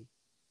they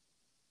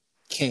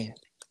can.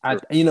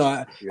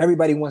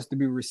 Everybody wants to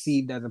be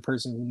received as a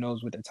person who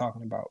knows what they're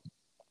talking about.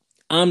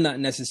 I'm not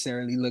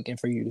necessarily looking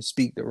for you to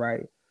speak the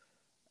right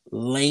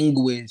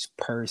language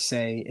per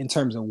se in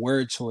terms of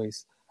word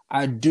choice.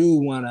 I do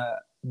want to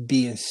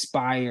be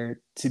inspired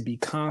to be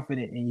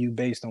confident in you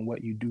based on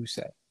what you do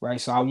say,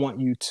 right? So I want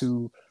you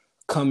to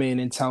come in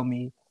and tell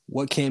me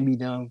what can be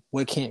done,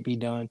 what can't be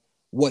done,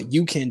 what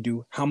you can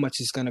do, how much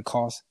it's going to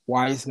cost,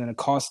 why it's going to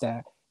cost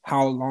that,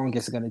 how long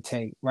it's going to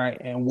take, right?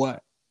 And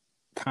what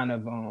kind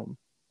of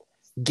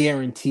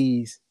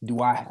guarantees do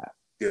I have?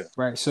 Yeah.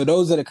 Right. So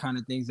those are the kind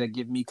of things that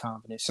give me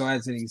confidence. So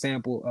as an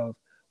example of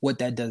what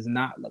that does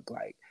not look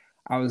like,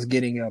 I was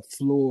getting a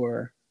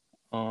floor.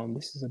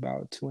 This is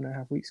about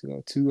 2.5 weeks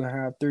ago,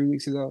 3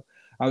 weeks ago.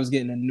 I was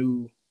getting a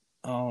new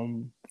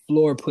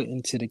floor put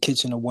into the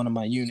kitchen of one of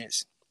my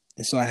units.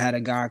 And so I had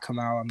a guy come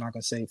out. I'm not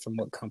going to say from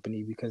what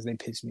company because they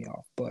pissed me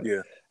off. But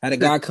I had a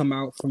guy come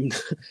out from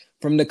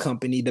the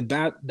company.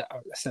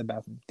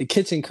 The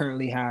kitchen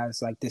currently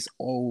has like this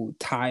old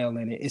tile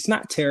in it. It's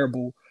not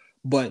terrible,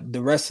 but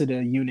the rest of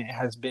the unit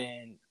has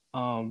been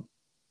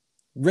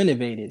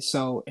renovated.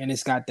 So, and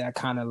it's got that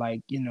kind of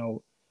like, you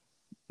know,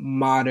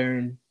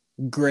 modern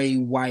gray,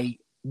 white,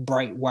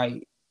 bright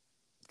white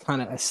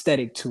kind of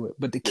aesthetic to it.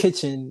 But the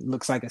kitchen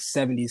looks like a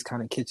 70s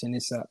kind of kitchen.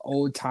 It's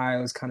old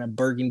tiles, kind of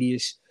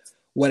burgundy-ish,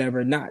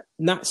 whatever. Not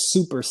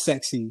super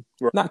sexy.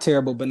 Right. Not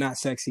terrible, but not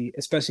sexy,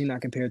 especially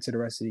not compared to the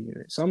rest of the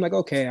unit. So I'm like,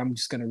 okay, I'm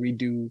just going to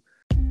redo.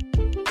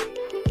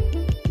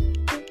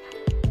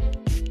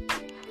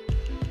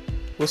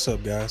 What's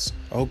up, guys?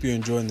 I hope you're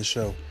enjoying the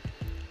show.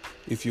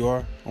 If you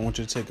are, I want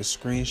you to take a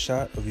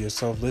screenshot of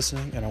yourself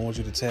listening, and I want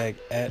you to tag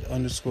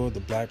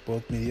 @_the Black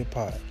Book Media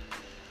Pod.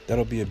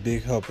 That'll be a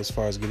big help as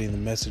far as getting the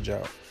message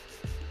out.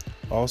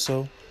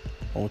 Also,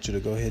 I want you to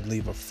go ahead and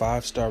leave a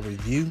 5-star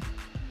review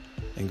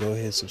and go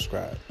ahead and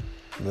subscribe.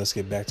 And let's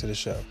get back to the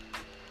show.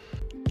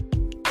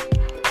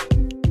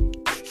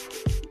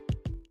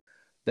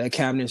 The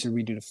cabinets will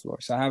redo the floor.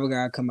 So I have a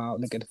guy come out,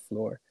 look at the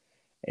floor,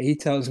 and he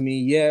tells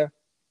me, yeah,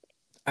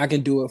 I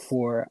can do it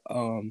for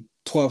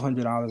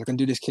 $1,200. I can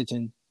do this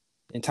kitchen,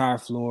 entire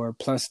floor,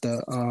 plus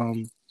the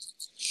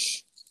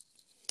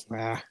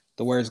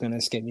word's gonna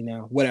escape me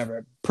now.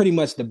 Whatever. Pretty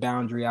much the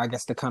boundary, I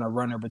guess, the kind of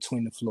runner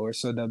between the floors.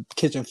 So the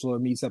kitchen floor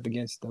meets up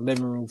against the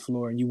living room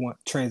floor, and you want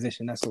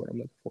transition. That's what I'm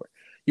looking for.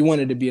 You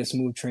want it to be a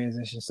smooth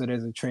transition. So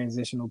there's a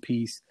transitional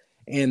piece,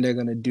 and they're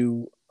gonna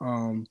do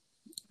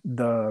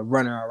the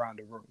runner around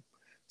the room.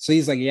 So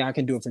he's like, yeah, I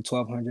can do it for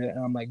 $1,200.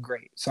 And I'm like,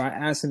 great. So I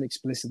asked him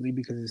explicitly,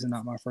 because this is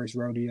not my first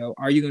rodeo,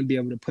 are you going to be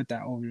able to put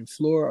that over the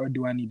floor, or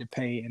do I need to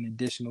pay an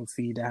additional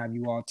fee to have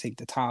you all take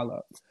the tile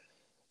up?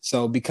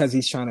 So because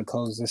he's trying to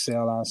close the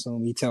sale, I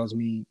assume he tells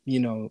me,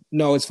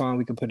 no, it's fine.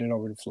 We can put it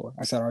over the floor.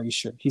 I said, are you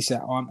sure? He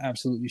said, oh, I'm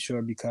absolutely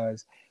sure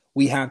because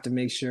we have to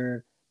make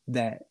sure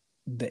that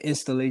the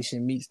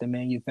installation meets the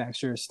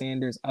manufacturer's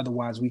standards.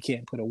 Otherwise, we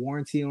can't put a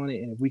warranty on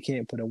it. And if we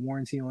can't put a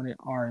warranty on it,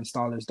 our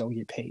installers don't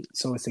get paid.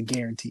 So it's a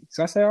guarantee.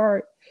 So I said, all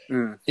right,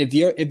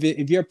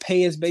 if your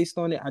pay is based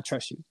on it, I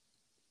trust you.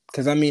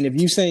 Because, I mean, if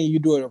you saying you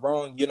do it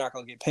wrong, you're not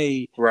going to get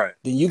paid. Right.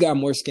 Then you got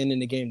more skin in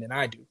the game than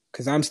I do.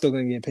 Because I'm still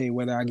going to get paid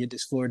whether I get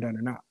this floor done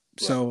or not.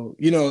 Right. So,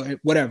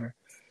 whatever.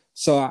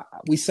 So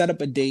we set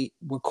up a date.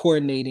 We're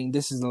coordinating.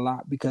 This is a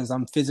lot because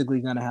I'm physically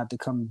going to have to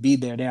come be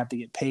there. They have to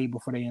get paid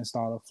before they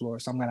install the floor.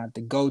 So I'm going to have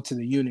to go to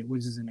the unit,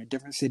 which is in a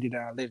different city that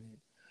I live in.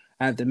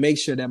 I have to make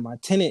sure that my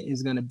tenant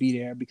is going to be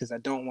there because I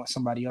don't want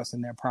somebody else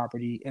in their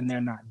property and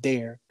they're not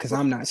there because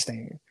I'm not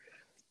staying.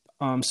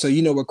 So,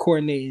 we're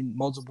coordinating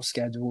multiple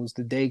schedules.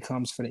 The day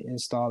comes for the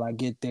install. I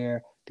get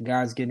there. The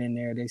guys get in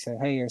there. They say,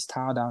 hey, it's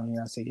tile down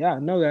here. I say, yeah, I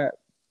know that.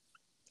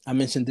 I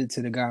mentioned it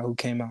to the guy who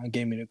came out and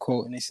gave me the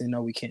quote, and they said,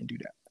 no, we can't do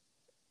that.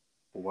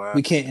 Wow.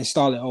 We can't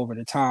install it over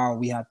the tile.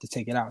 We have to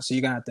take it out. So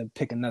you're going to have to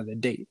pick another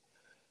date.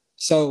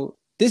 So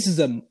this is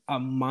a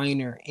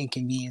minor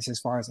inconvenience as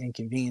far as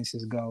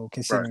inconveniences go,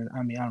 considering,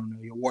 right. I mean, I don't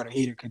know, your water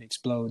heater could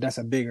explode. That's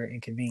a bigger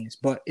inconvenience,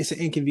 but it's an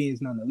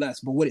inconvenience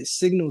nonetheless. But what it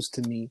signals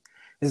to me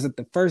is that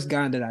the first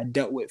guy that I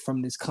dealt with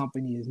from this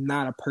company is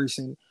not a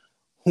person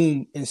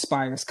whom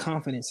inspires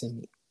confidence in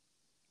me.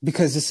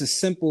 Because it's a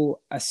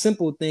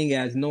simple thing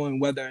as knowing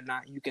whether or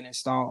not you can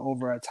install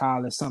over a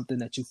tile is something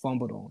that you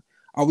fumbled on.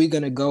 Are we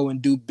going to go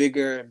and do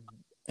bigger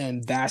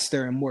and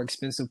vaster and more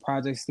expensive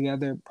projects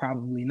together?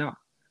 Probably not.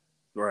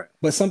 Right.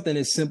 But something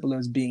as simple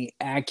as being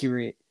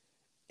accurate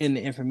in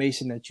the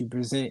information that you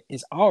present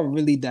is all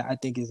really that I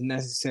think is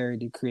necessary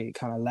to create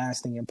kind of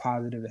lasting and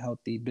positive and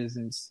healthy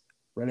business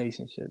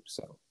relationships.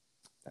 So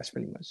that's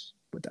pretty much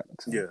what that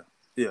looks like.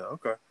 Yeah.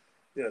 Okay.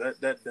 Yeah,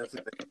 that's the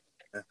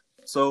thing.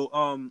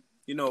 So,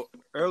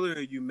 earlier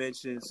you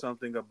mentioned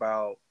something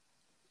about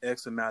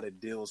X amount of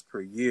deals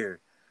per year.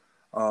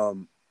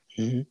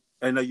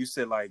 I know you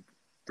said like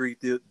three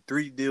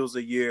deals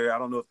a year. I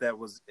don't know if that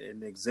was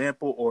an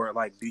example or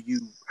like,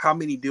 how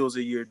many deals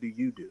a year do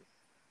you do?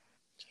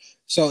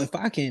 So if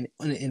I can,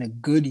 in a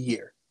good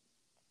year,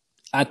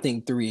 I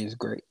think 3 is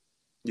great.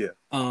 Yeah.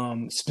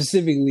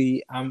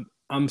 Specifically,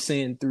 I'm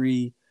saying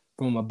 3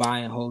 from a buy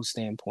and hold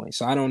standpoint.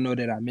 So I don't know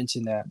that I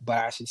mentioned that, but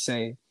I should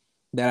say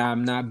that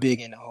I'm not big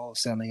into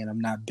wholesaling and I'm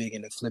not big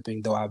into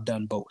flipping, though I've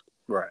done both.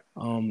 Right.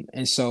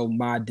 And so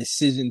my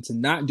decision to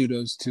not do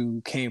those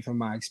 2 came from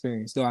my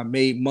experience. Though I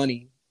made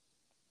money,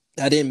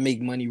 I didn't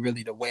make money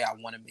really the way I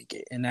want to make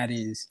it, and that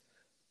is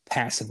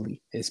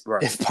passively,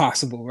 if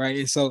possible, right?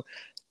 And so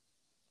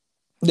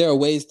there are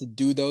ways to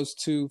do those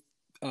 2,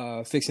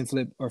 fix and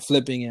flip or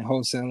flipping and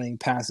wholesaling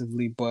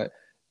passively, but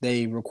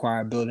they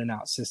require building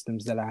out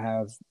systems that I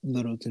have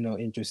little to no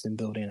interest in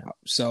building out.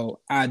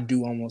 So I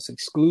do almost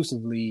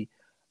exclusively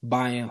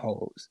buy and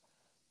holds.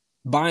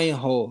 Buy and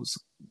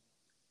holds,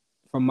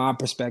 from my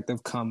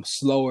perspective, come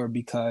slower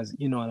because,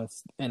 in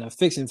a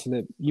fix and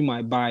flip, you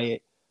might buy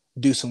it,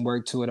 do some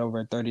work to it over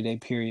a 30-day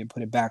period,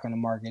 put it back on the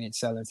market and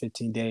sell in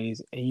 15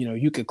 days. And,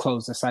 you could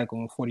close the cycle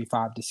in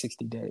 45 to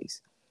 60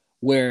 days.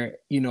 Where,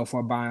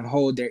 for a buy and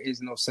hold, there is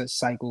no such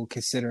cycle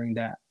considering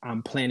that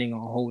I'm planning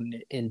on holding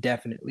it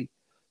indefinitely.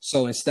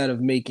 So instead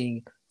of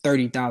making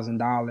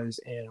 $30,000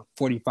 in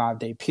a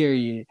 45-day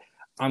period,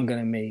 I'm going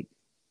to make,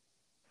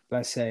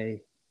 let's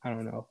say, I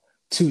don't know,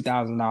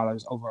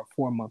 $2,000 over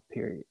a 4-month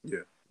period,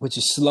 which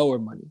is slower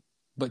money,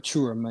 but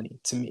truer money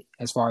to me,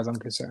 as far as I'm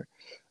concerned.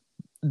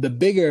 The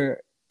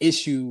bigger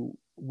issue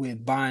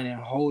with buying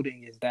and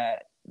holding is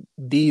that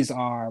these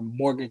are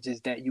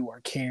mortgages that you are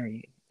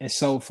carrying. And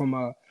so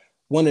from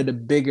one of the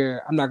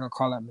bigger, I'm not going to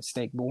call that a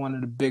mistake, but one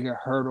of the bigger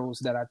hurdles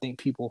that I think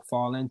people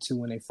fall into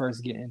when they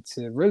first get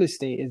into real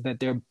estate is that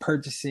they're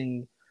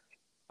purchasing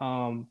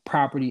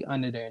property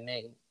under their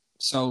name.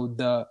 So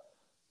the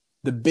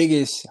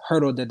biggest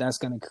hurdle that's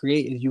going to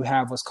create is you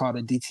have what's called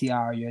a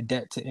DTI, or your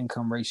debt to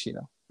income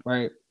ratio,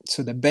 right?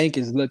 So the bank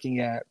is looking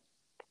at,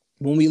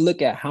 when we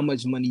look at how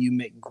much money you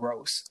make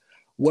gross,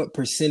 what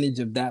percentage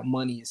of that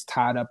money is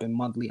tied up in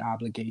monthly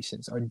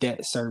obligations or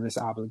debt service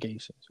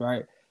obligations,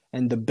 right?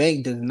 And the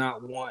bank does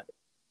not want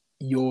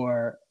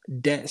your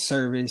debt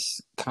service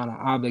kind of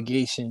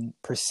obligation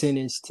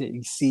percentage to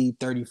exceed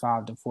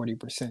 35 to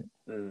 40%.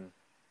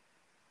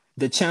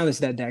 The challenge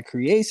that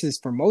creates is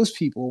for most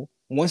people,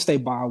 once they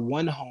buy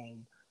one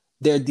home,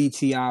 their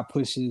DTI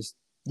pushes,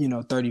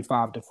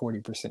 35 to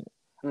 40%.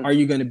 Are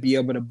you going to be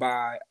able to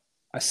buy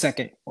a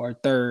second or a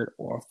third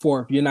or a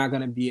fourth? You're not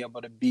going to be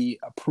able to be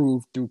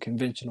approved through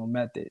conventional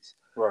methods.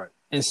 Right.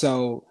 And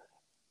so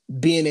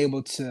being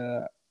able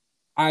to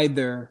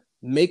either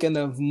make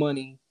enough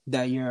money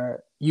that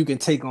you can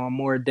take on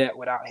more debt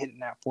without hitting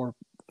that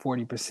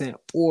 40%,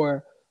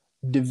 or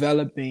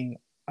developing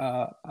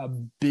a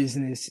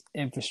business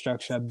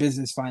infrastructure, a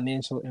business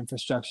financial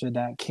infrastructure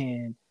that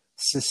can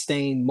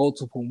sustain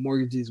multiple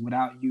mortgages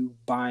without you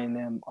buying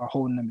them or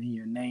holding them in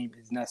your name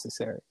is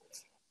necessary.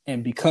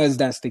 And because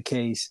that's the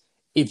case,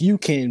 if you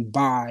can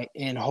buy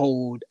and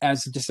hold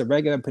as just a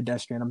regular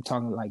pedestrian, I'm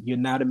talking like you're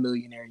not a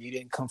millionaire, you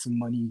didn't come from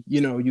money, you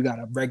know, you got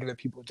a regular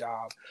people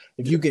job.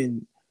 If you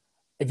can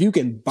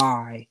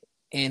buy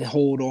and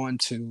hold on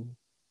to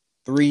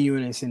 3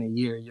 units in a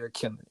year, you're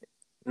killing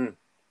it.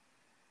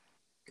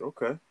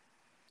 Okay.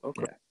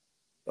 Yeah.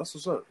 That's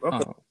what's up.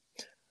 Okay.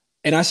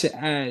 And I should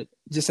add,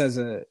 just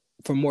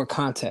for more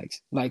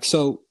context, like,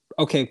 so,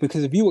 okay,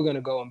 because if you were going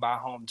to go and buy a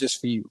home just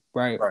for you,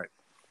 right? Right.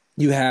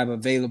 You have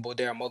available,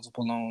 there are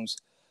multiple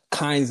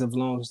kinds of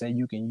loans that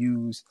you can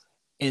use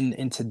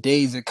in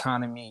today's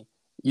economy.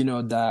 You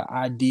know, the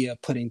idea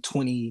of putting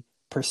 20%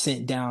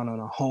 down on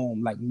a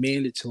home like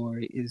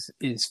mandatory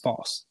is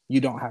false.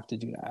 You don't have to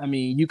do that. I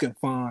mean, you can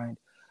find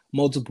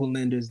multiple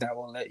lenders that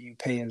will let you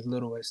pay as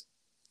little as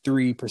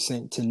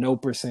 3% to no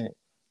percent,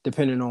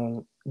 depending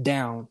on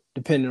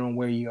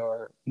where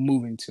you're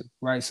moving to,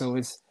 right? So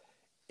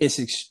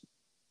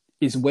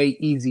it's way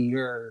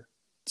easier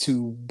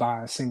to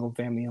buy a single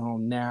family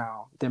home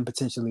now than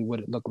potentially what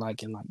it looked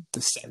like in like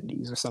the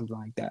 70s or something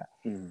like that.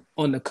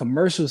 On the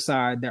commercial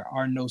side, there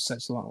are no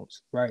such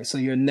loans, right? So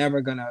you're never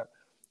gonna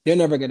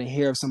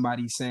hear of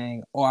somebody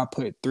saying, "Oh, I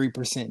put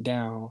 3%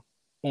 down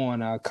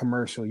on a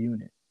commercial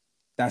unit."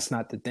 That's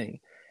not the thing.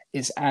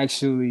 It's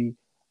actually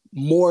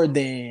more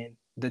than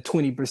the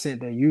 20%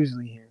 they're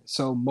usually hearing.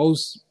 So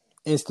most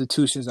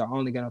institutions are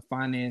only going to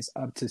finance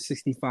up to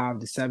 65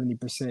 to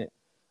 70%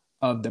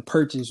 of the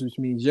purchase, which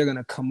means you're going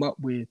to come up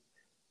with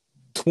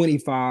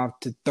 25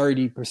 to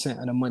 30%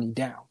 of the money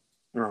down.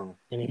 And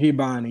if you're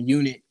buying a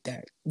unit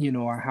that, you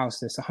know, a house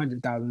that's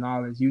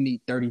 $100,000, you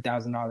need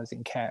 $30,000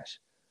 in cash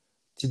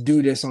to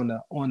do this on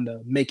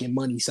the making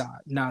money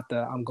side, not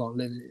the I'm going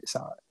to live in it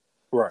side.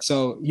 Right.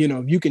 So, you know,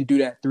 if you can do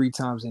that 3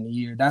 times in a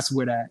year, that's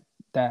where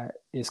that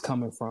is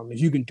coming from. If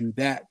you can do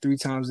that 3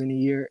 times in a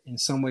year, in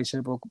some way,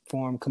 shape, or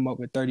form, come up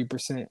with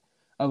 30%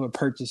 of a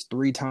purchase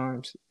 3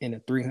 times in a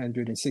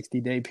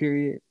 360-day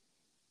period,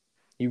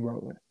 you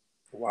rolling.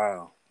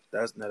 Wow.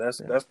 That's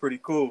pretty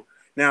cool.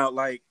 Now,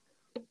 like,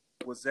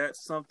 was that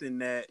something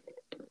that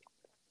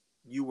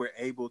you were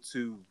able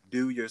to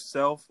do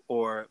yourself,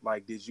 or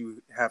like did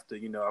you have to,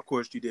 you know, of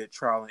course you did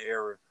trial and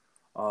error.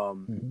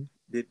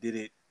 Did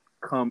it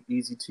come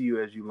easy to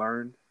you as you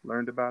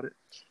learned about it?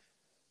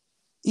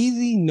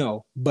 Easy,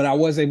 no, but I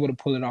was able to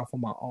pull it off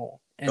on my own.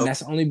 And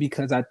that's only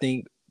because I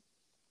think,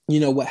 you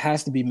know, what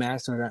has to be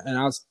mastered, and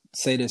I'll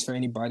say this for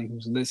anybody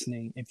who's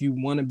listening, if you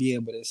want to be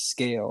able to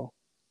scale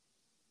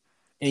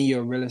in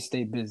your real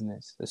estate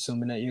business,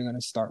 assuming that you're going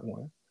to start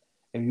one,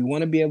 if you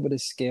want to be able to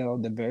scale,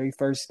 the very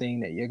first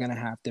thing that you're going to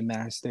have to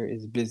master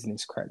is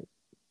business credit,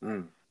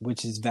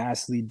 which is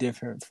vastly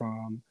different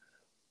from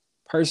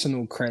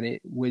personal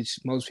credit, which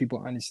most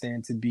people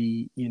understand to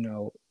be, you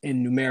know,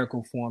 in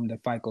numerical form, the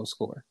FICO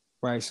score,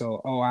 right?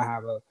 So, I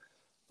have a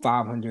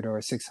 500 or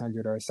a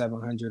 600 or a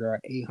 700 or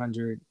an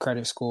 800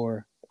 credit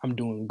score. I'm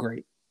doing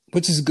great,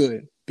 which is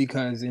good,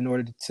 because in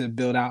order to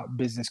build out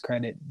business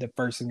credit, the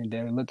first thing that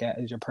they look at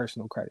is your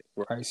personal credit,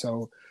 right?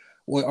 So,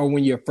 or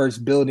when you're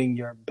first building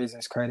your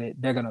business credit,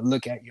 they're going to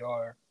look at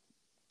your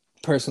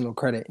personal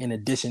credit in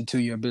addition to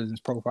your business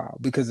profile,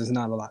 because there's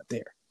not a lot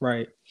there,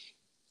 right?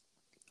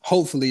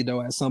 Hopefully,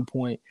 though, at some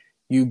point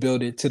you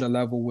build it to the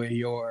level where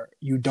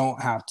you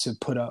don't have to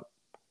put up,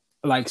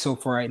 like, so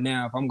for right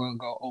now, if I'm going to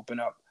go open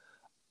up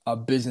a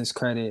business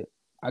credit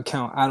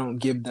account, I don't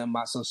give them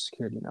my social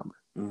security number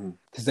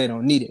because they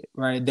don't need it,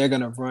 right? They're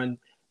going to run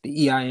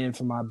the EIN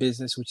for my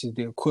business, which is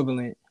the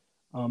equivalent.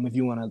 If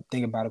you want to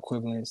think about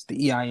equivalence,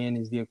 the EIN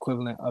is the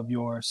equivalent of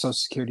your social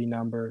security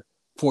number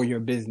for your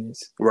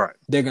business. Right.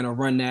 They're going to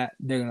run that.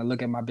 They're going to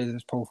look at my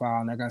business profile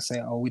and they're going to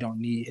say, oh, we don't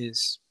need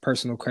his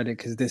personal credit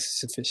because this is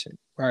sufficient,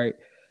 right?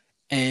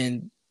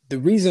 And the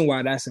reason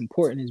why that's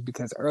important is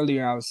because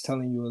earlier I was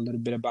telling you a little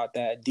bit about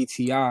that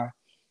DTI.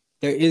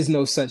 There is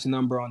no such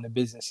number on the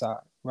business side,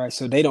 right?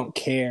 So they don't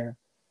care.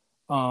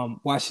 Well,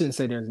 I shouldn't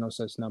say there's no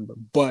such number,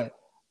 but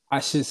I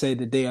should say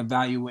that they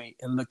evaluate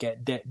and look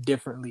at debt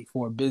differently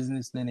for a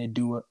business than they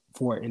do it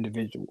for an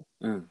individual.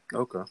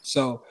 Okay.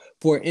 So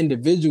for an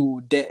individual,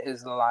 debt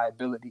is a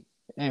liability.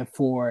 And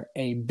for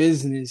a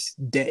business,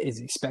 debt is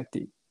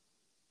expected,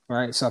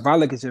 right? So if I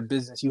look at your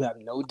business, you have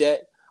no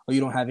debt or you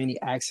don't have any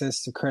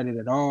access to credit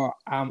at all,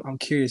 I'm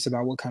curious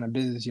about what kind of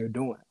business you're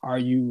doing. Are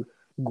you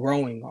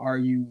growing? Are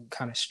you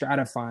kind of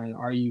stratifying?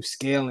 Are you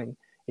scaling?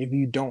 If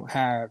you don't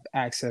have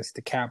access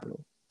to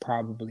capital,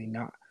 probably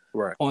not.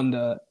 Right. On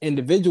the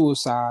individual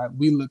side,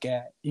 we look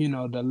at, you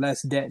know, the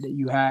less debt that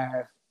you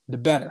have, the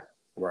better.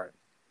 Right.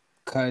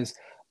 Because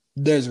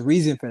there's a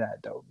reason for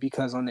that, though.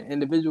 Because on the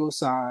individual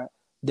side,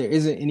 there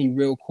isn't any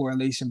real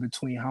correlation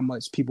between how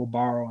much people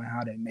borrow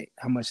and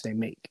how much they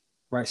make.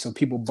 Right. So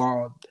people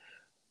borrow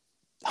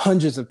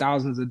hundreds of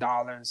thousands of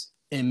dollars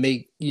and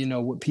make, you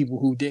know, what people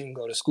who didn't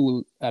go to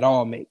school at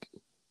all make.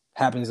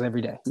 Happens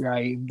every day,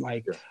 right?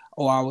 Like,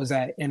 I was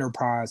at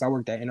Enterprise. I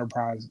worked at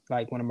Enterprise,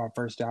 like one of my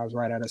first jobs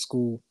right out of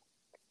school.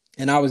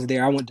 And I was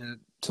there. I went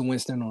to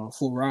Winston on a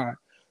full ride.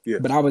 Yeah.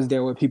 But I was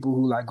there with people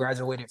who like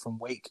graduated from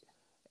Wake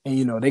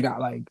and they got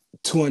like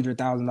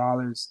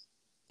 $200,000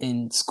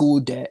 in school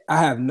debt. I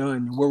have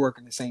none. We're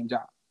working the same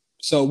job,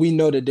 so we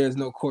know that there's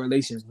no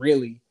correlation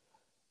really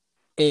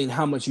in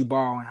how much you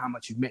borrow and how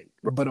much you make.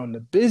 But on the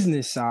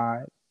business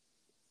side,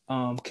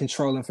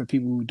 controlling for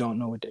people who don't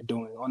know what they're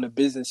doing. On the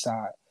business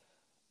side,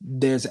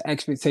 there's an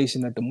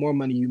expectation that the more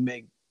money you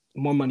make,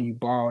 the more money you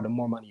borrow, the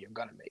more money you're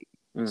gonna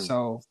make.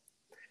 So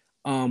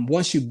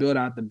once you build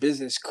out the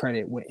business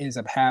credit, what ends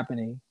up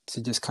happening,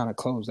 to just kind of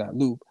close that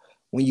loop,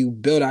 when you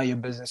build out your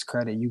business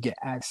credit, you get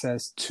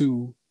access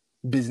to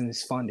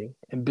business funding.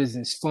 And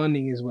business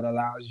funding is what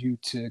allows you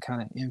to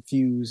kind of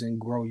infuse and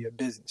grow your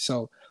business.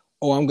 So,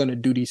 I'm going to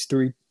do these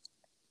three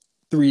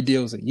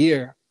deals a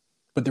year.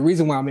 But the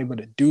reason why I'm able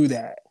to do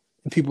that,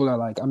 and people are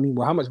like,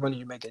 well, how much money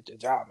you make at your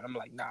job? And I'm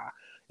like, nah,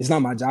 it's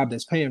not my job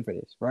that's paying for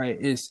this, right?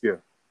 It's,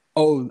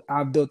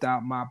 I've built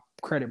out my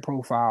credit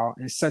profile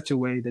in such a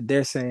way that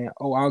they're saying,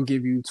 I'll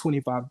give you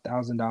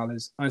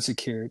 $25,000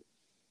 unsecured.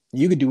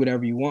 You could do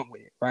whatever you want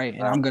with it, right?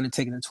 And I'm going to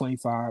take the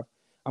 25.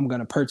 I'm going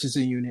to purchase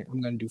a unit.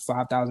 I'm going to do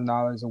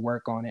 $5,000 of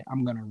work on it.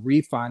 I'm going to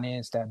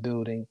refinance that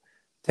building,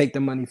 take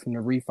the money from the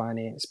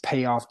refinance,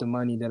 pay off the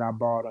money that I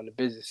borrowed on the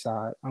business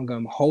side. I'm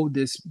going to hold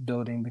this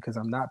building because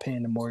I'm not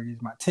paying the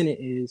mortgage. My tenant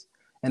is,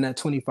 and that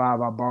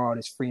 25 I borrowed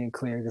is free and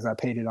clear because I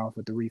paid it off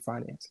with the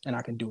refinance, and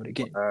I can do it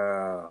again.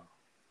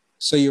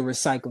 So you're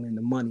recycling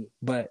the money,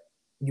 but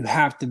you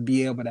have to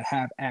be able to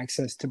have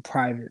access to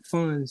private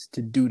funds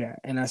to do that.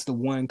 And that's the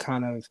one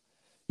kind of,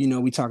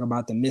 we talk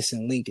about the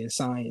missing link in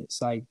science.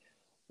 Like,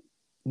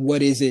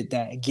 what is it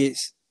that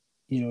gets,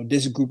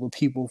 this group of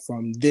people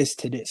from this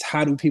to this?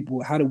 How do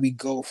we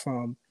go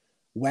from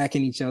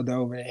whacking each other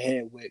over the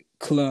head with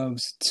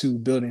clubs to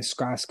building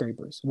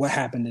skyscrapers? What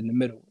happened in the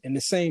middle? And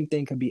the same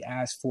thing could be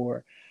asked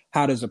for,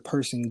 how does a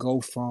person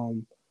go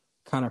from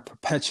kind of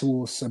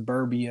perpetual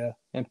suburbia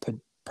and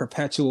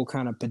perpetual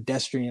kind of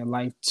pedestrian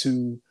life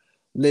to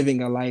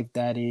living a life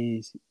that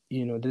is,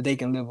 that they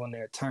can live on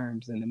their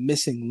terms? And the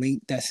missing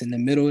link that's in the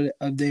middle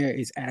of there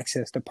is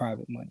access to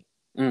private money.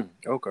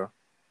 Okay.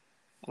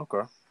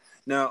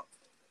 Now,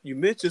 you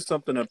mentioned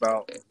something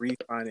about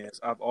refinance.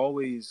 I've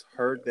always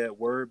heard that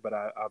word, but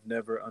I've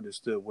never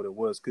understood what it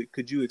was.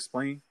 Could you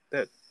explain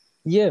that?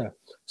 Yeah.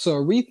 So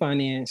a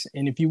refinance,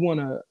 and if you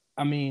want to,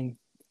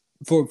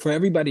 for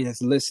everybody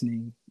that's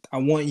listening,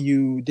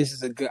 this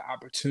is a good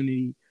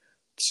opportunity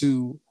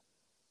to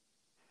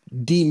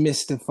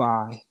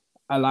demystify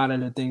a lot of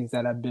the things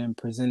that have been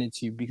presented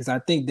to you, because I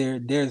think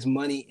there's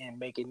money in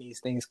making these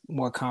things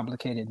more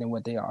complicated than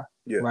what they are.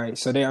 Right.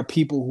 So there are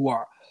people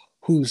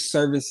whose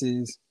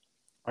services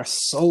are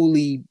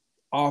solely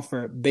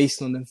offered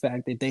based on the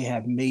fact that they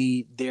have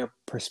made their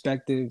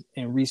perspective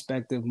and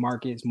respective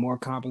markets more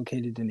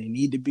complicated than they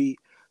need to be,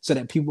 so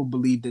that people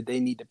believe that they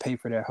need to pay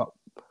for their help.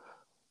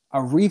 A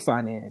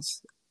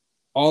refinance,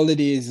 all it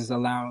is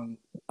allowing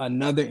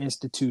another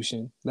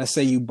institution, let's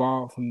say you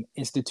borrow from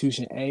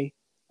institution A,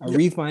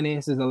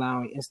 refinance is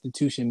allowing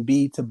institution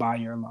B to buy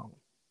your loan.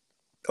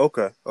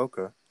 Okay.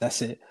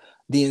 That's it.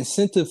 The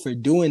incentive for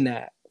doing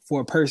that for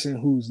a person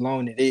whose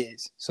loan it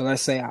is. So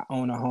let's say I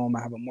own a home,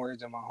 I have a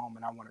mortgage on my home,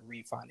 and I want to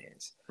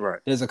refinance. Right.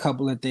 There's a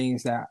couple of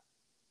things that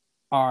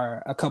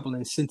are a couple of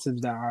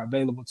incentives that are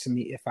available to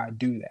me if I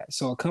do that.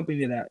 So a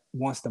company that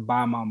wants to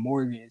buy my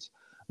mortgage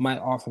might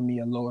offer me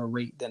a lower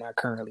rate than I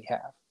currently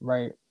have,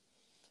 right?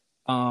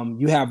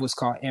 You have what's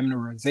called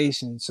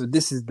amortization. So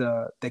this is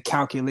the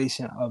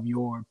calculation of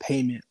your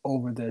payment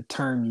over the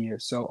term year.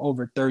 So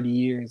over 30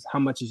 years, how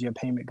much is your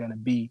payment going to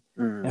be?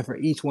 And for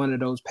each one of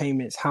those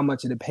payments, how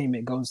much of the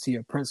payment goes to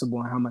your principal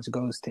and how much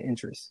goes to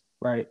interest,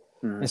 right?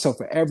 And so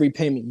for every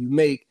payment you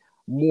make,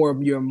 more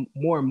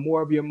and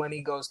more of your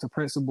money goes to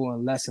principal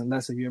and less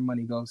of your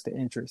money goes to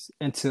interest,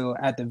 until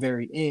at the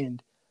very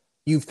end,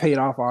 you've paid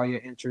off all your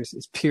interest.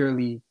 It's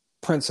purely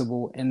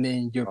principal, and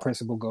then your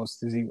principal goes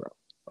to zero.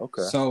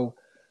 Okay. So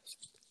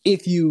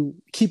if you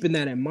keeping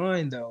that in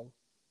mind, though,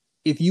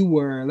 if you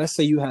were, let's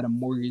say you had a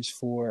mortgage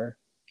for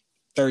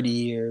 30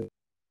 years,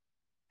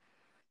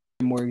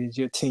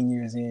 you're 10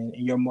 years in,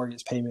 and your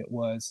mortgage payment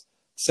was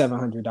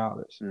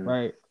 $700,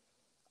 right?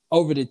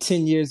 Over the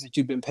 10 years that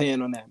you've been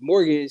paying on that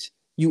mortgage,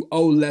 you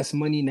owe less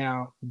money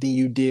now than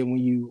you did when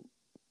you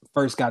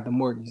first got the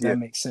mortgage. That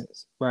makes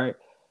sense, right?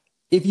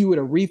 If you were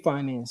to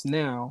refinance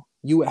now,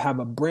 you would have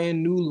a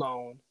brand new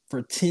loan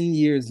for 10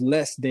 years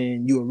less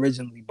than you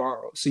originally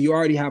borrowed. So you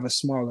already have a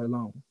smaller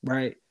loan,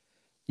 right?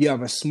 You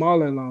have a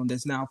smaller loan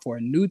that's now for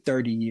a new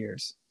 30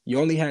 years. You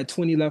only had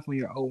 20 left on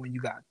your old, and you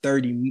got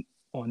 30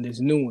 on this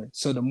new one.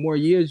 So the more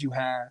years you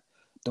have,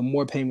 the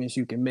more payments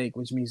you can make,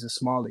 which means the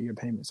smaller your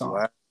payments are.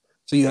 Wow.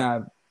 So you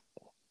have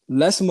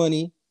less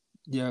money,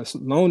 your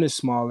loan is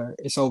smaller,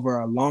 it's over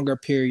a longer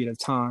period of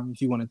time,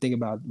 if you want to think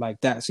about it like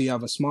that. So you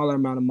have a smaller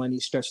amount of money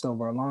stretched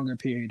over a longer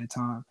period of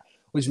time,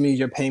 which means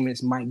your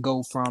payments might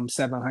go from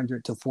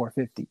 $700 to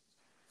 $450.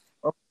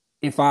 Oh.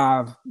 If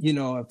I'm,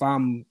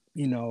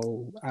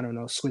 I don't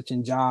know,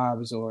 switching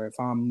jobs, or if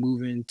I'm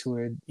moving to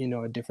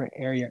a different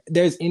area,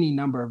 there's any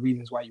number of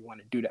reasons why you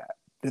want to do that.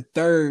 The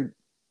third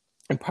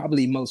and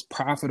probably most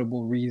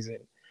profitable reason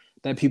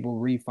that people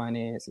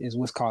refinance is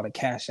what's called a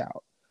cash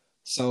out.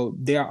 So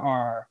there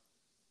are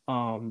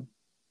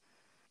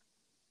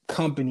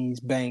companies,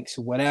 banks,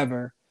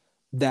 whatever,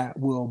 that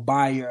will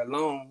buy your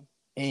loan,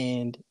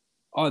 and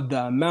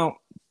the amount.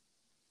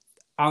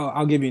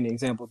 I'll give you an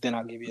example, then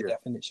I'll give you a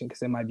definition,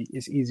 because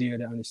it's easier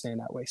to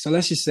understand that way. So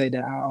let's just say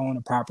that I own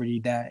a property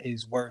that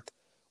is worth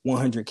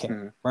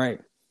 $100K,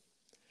 right?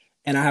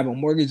 And I have a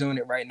mortgage on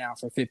it right now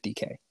for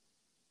 $50K,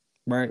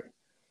 right?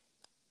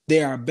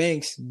 There are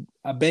banks.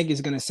 A bank is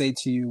going to say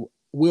to you,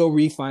 we'll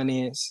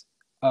refinance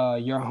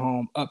your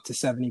home up to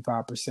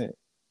 75%,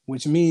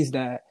 which means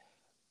that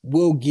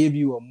we'll give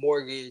you a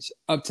mortgage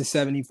up to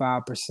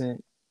 75%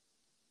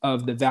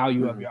 of the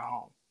value of your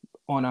home.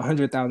 On a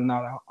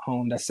 $100,000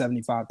 home, that's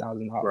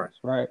 $75,000,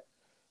 right?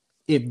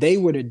 If they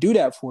were to do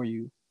that for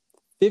you,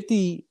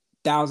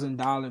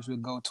 $50,000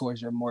 would go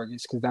towards your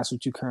mortgage, because that's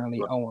what you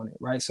currently owe on it,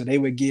 right? So they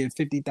would give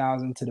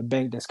 $50,000 to the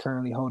bank that's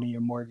currently holding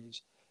your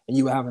mortgage, and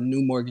you would have a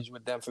new mortgage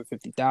with them for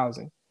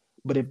 $50,000.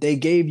 But if they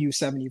gave you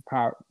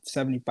 75%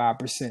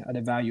 of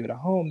the value of the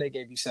home, they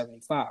gave you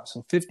 75.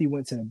 So 50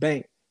 went to the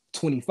bank,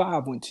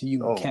 25 went to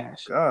you in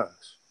cash. Oh, gosh.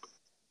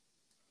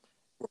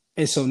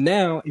 And so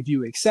now, if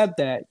you accept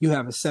that, you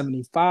have a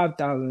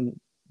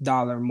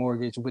 $75,000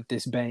 mortgage with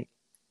this bank.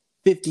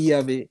 50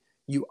 of it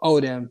you owe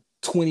them,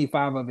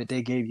 25 of it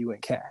they gave you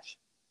in cash.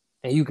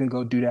 And you can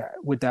go do that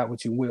with that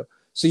what you will.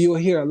 So you'll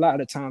hear a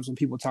lot of times when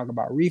people talk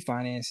about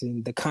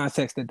refinancing, the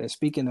context that they're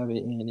speaking of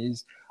it in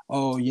is,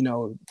 oh, you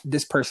know,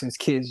 this person's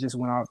kids just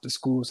went off to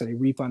school, so they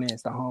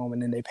refinanced the home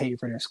and then they paid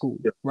for their school,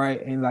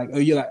 right? And like, oh,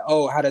 you're like,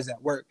 oh, how does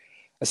that work?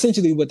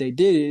 Essentially what they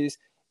did is,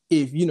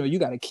 if, you know, you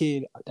got a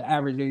kid, the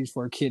average age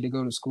for a kid to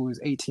go to school is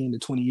 18 to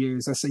 20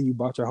 years. Let's say you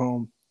bought your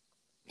home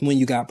when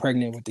you got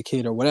pregnant with the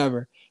kid or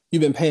whatever.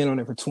 You've been paying on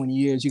it for 20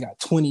 years. You got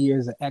 20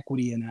 years of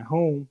equity in that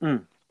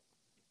home.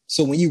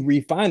 So when you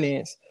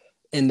refinance,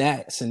 in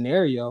that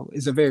scenario,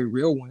 is a very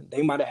real one.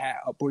 They might have had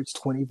upwards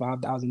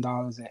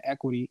 $25,000 in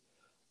equity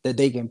that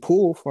they can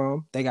pull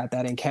from. They got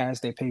that in cash.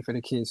 They pay for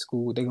the kids'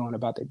 school. They're going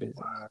about their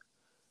business.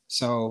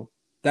 So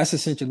that's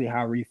essentially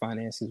how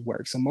refinances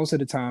work. So most of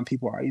the time,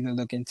 people are either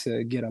looking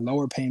to get a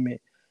lower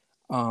payment,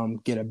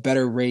 get a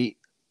better rate,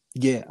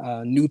 get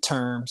a new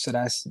term. So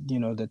that's, you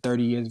know, the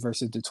 30 years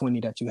versus the 20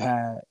 that you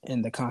had.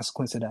 And the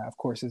consequence of that, of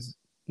course, is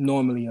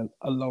normally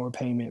a lower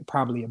payment,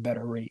 probably a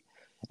better rate.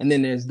 And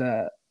then there's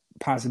the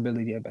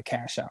possibility of a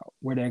cash out,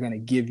 where they're going to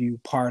give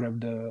you part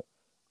of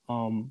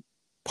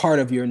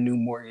your new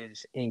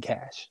mortgage in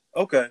cash.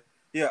 Okay.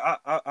 Yeah,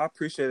 I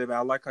appreciate it, man.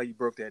 I like how you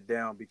broke that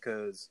down,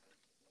 because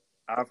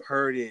I've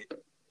heard it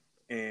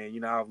and,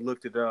 you know, I've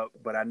looked it up,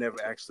 but I never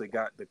actually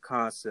got the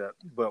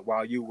concept. But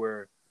while you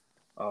were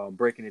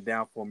breaking it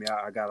down for me,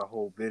 I got a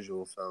whole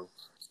visual. So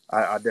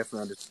I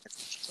definitely understand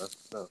that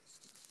stuff.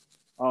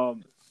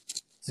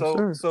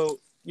 So,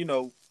 you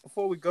know,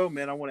 before we go,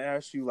 man, I want to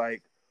ask you,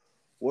 like,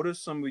 what are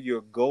some of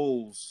your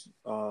goals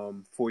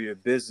for your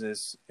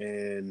business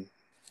and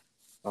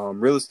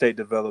real estate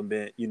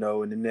development, you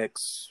know, in the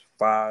next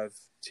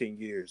 5-10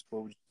 years?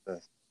 What would you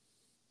say?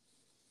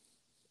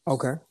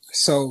 Okay.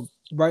 So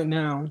right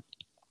now,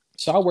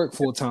 I work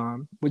full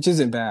time, which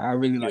isn't bad. I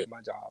really like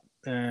my job,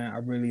 and I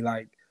really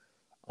like,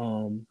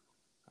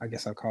 I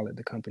guess I'll call it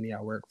the company I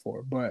work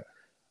for. But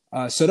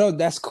so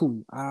that's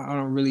cool. I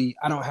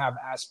don't have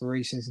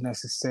aspirations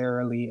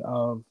necessarily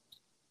of,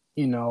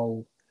 you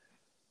know,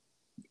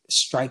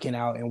 striking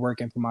out and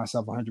working for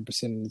myself 100%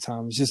 of the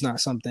time. It's just not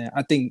something.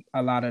 I think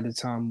a lot of the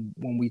time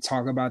when we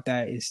talk about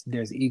that,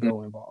 there's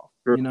ego involved.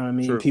 Sure. You know what I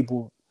mean? Sure.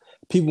 People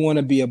want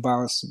to be a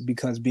boss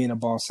because being a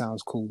boss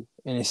sounds cool.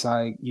 And it's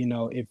like, you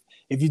know, if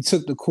you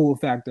took the cool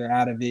factor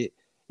out of it,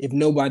 if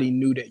nobody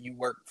knew that you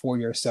worked for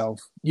yourself,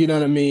 you know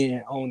what I mean,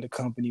 and owned the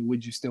company,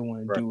 would you still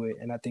want to do it?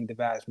 And I think the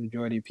vast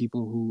majority of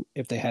people who,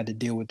 if they had to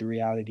deal with the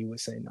reality,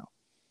 would say no.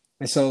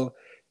 And so,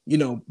 you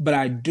know, but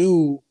I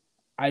do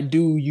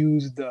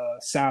use the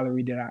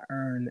salary that I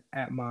earn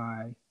at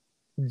my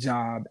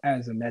job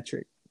as a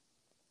metric,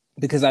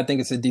 because I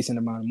think it's a decent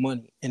amount of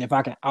money. And if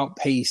I can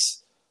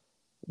outpace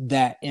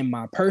that in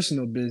my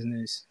personal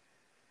business,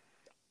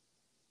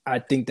 I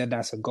think that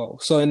that's a goal.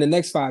 So in the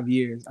next 5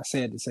 years, I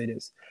said to say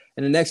this,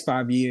 in the next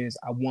 5 years,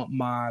 I want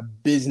my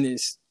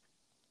business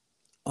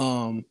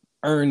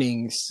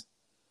earnings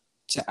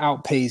to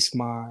outpace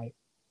my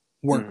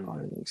work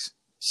earnings.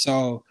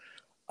 So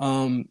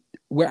I'm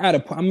at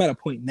a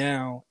point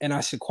now, and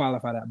I should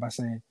qualify that by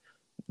saying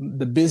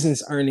the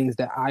business earnings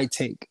that I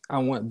take, I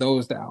want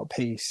those to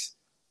outpace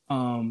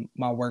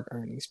my work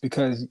earnings,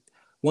 because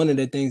one of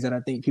the things that I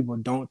think people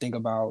don't think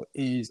about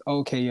is,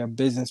 okay, your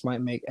business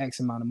might make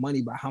X amount of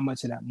money, but how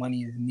much of that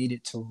money is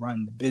needed to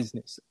run the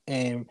business?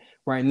 And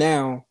right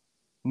now,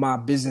 my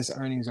business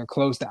earnings are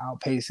close to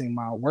outpacing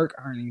my work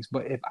earnings.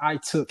 But if I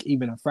took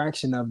even a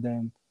fraction of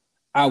them,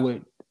 I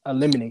would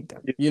eliminate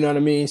them. You know what I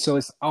mean? So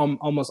it's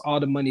almost all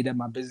the money that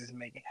my business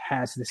makes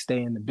has to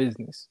stay in the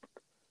business.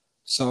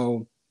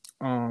 So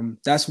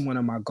that's one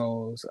of my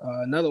goals.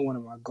 Another one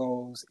of my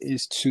goals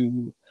is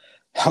to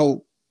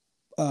help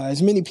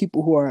as many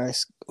people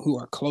who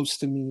are close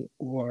to me,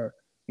 or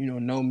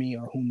know me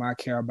or whom I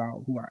care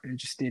about, who are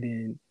interested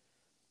in,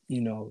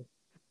 you know,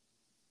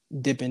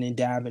 dipping and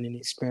dabbing and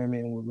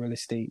experimenting with real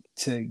estate,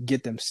 to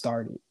get them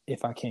started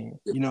if I can,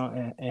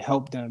 and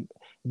help them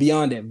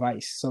beyond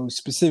advice. So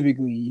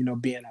specifically,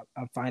 being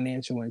a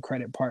financial and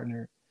credit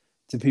partner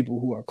to people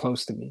who are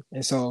close to me.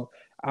 And so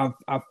I've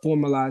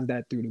formalized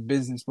that through the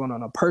business, but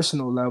on a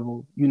personal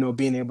level,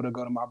 being able to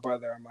go to my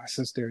brother or my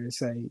sister and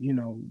say,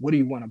 what do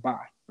you want to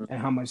buy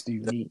and how much do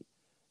you need?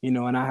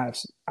 And I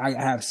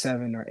have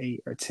 7 or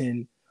 8 or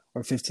 10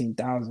 or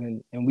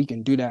 15,000, and we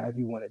can do that if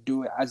you want to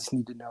do it. I just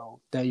need to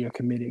know that you're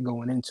committed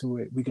going into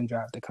it. We can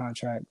draft the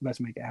contract. Let's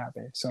make it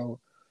happen. So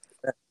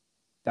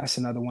that's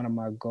another one of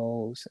my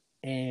goals.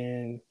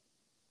 And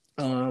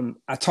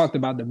I talked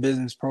about the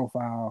business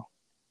profile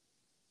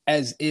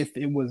as if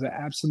it was an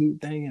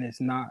absolute thing, and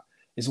it's not.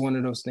 It's one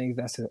of those things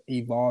that's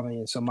evolving.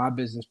 And so my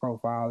business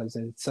profile is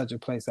in such a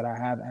place that I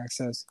have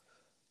access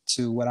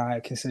to what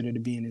I consider to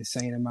be an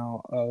insane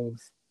amount of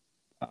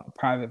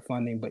private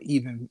funding, but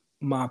even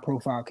my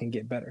profile can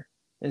get better.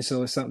 And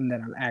so it's something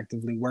that I'm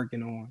actively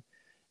working on.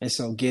 And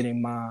so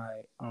getting my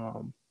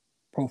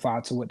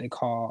profile to what they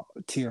call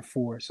tier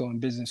 4. So in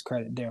business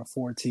credit, there are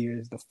 4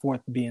 tiers, the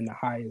 4th being the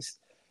highest.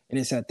 And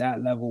it's at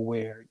that level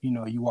where,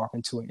 you walk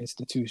into an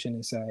institution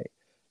and say,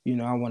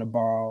 I want to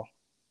borrow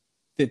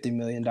 $50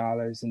 million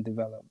and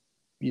develop,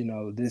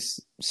 this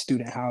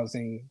student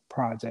housing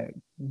project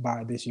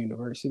by this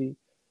university.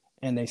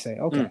 And they say,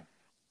 okay,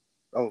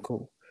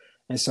 cool.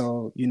 And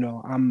so,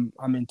 I'm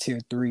in tier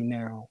 3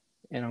 now,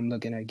 and I'm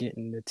looking at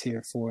getting to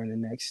tier 4 in the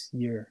next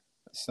year.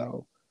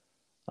 So,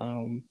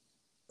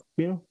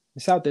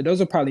 it's out there.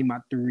 Those are probably my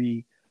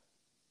 3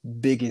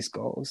 biggest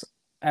goals.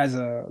 As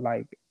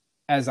an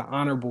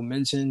honorable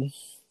mention,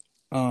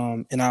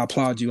 and I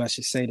applaud you. I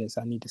should say this.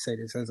 I need to say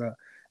this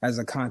as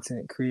a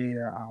content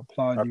creator. I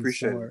applaud you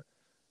for,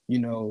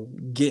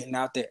 getting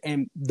out there.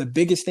 And the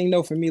biggest thing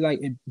though for me,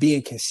 like, it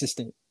being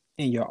consistent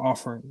in your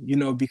offering,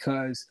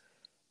 because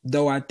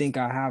though I think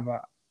I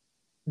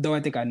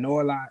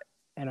know a lot,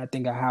 and I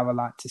think I have a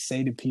lot to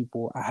say to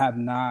people, I have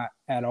not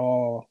at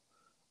all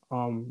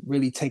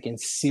really taken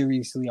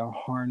seriously or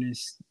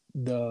harnessed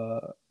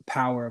the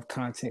power of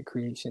content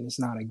creation. It's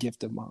not a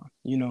gift of mine,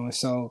 and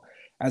so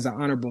as an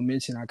honorable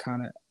mention, I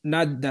kind of,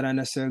 not that I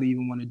necessarily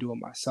even want to do it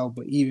myself,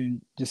 but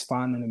even just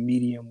finding a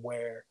medium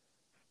where,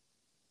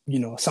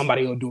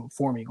 somebody will do it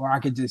for me, or I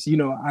could just,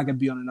 I could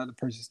be on another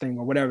person's thing,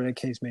 or whatever the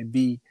case may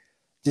be,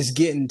 just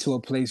getting to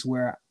a place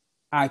where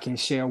I can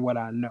share what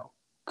I know.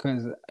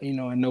 Because, in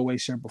no way,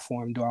 shape, or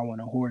form do I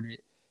want to hoard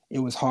it. It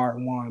was hard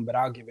won, but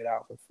I'll give it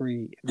out for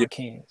free if I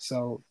can.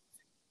 So,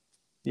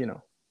 those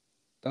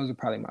are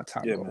probably my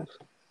top goals. Man.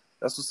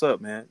 That's what's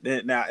up, man.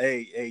 Now,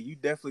 hey, you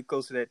definitely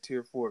close to that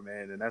tier 4,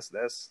 man, and that's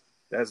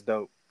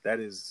dope.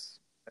 That's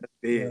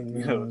big. Yeah,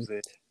 you know what I'm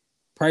saying?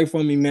 Pray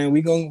for me, man.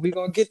 We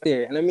gonna get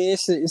there. And I mean,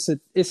 it's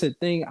a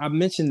thing. I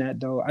mentioned that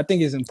though. I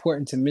think it's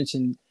important to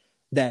mention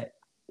that,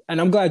 and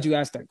I'm glad you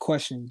asked that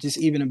question, just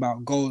even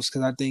about goals,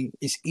 because I think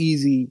it's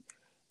easy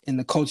in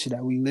the culture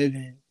that we live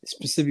in,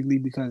 specifically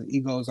because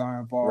egos are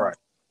involved. Right.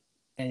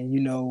 And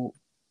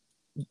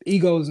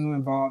egos are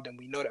involved, and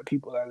we know that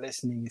people are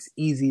listening. It's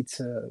easy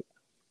to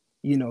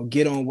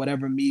get on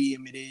whatever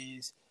medium it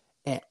is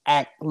and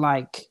act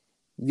like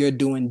you're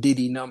doing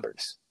Diddy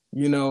numbers,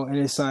 and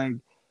it's like,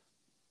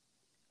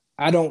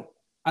 I don't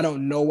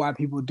know why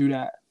people do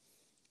that.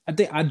 I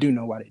think I do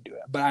know why they do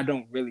it, but I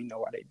don't really know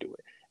why they do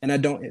it. And I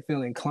don't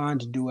feel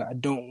inclined to do it. I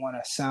don't want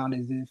to sound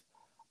as if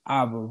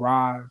I've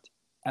arrived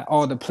at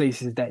all the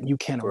places that you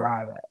can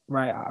arrive at,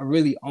 right? I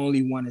really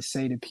only want to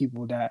say to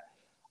people that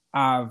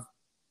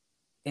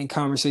in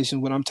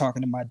conversation when I'm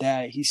talking to my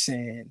dad, he's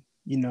saying,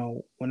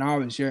 when I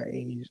was your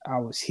age, I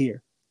was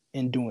here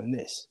and doing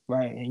this,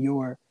 right? And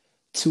you're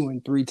 2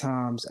 and 3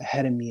 times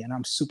ahead of me, and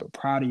I'm super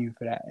proud of you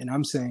for that. And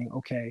I'm saying,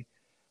 okay,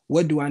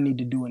 what do I need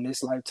to do in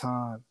this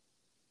lifetime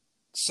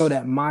so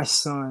that my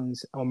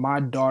son's or my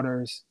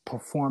daughter's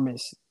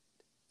performance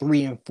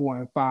 3 and 4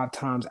 and 5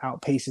 times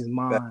outpaces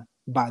mine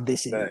by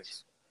this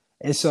age?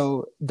 And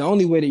so the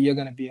only way that you're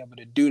going to be able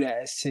to do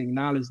that is to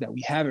acknowledge that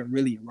we haven't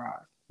really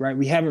arrived, right?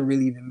 We haven't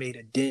really even made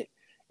a dent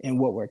in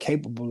what we're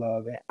capable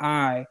of.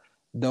 And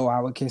though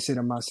I would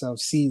consider myself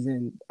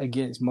seasoned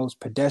against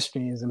most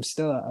pedestrians, I'm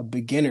still a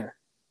beginner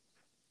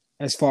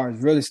as far as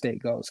real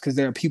estate goes, because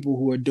there are people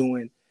who are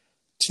doing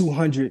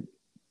 $200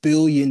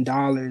 billion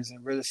in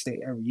real estate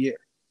every year,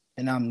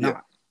 and I'm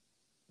not.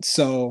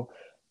 So,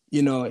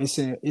 it's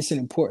an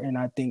important,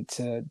 I think,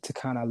 to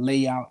kind of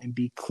lay out and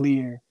be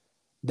clear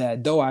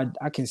that though I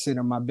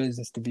consider my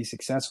business to be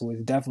successful,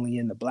 it's definitely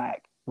in the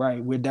black,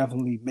 right? We're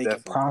definitely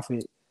making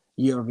profit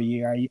year over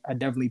year. I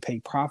definitely pay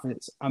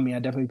profits. I mean, I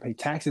definitely pay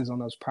taxes on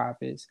those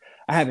profits.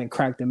 I haven't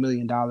cracked $1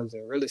 million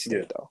in real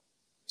estate though.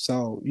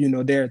 So,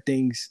 there are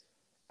things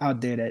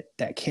out there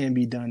that can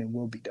be done and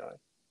will be done,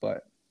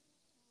 but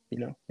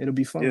it'll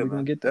be fun. We're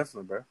going to get there.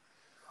 Definitely,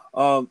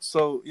 bro.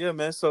 So yeah,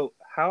 man. So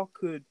how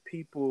can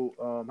people,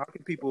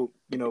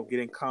 get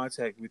in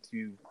contact with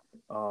you,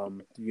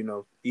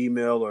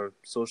 email or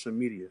social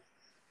media?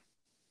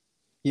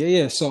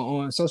 Yeah. So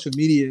on social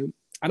media,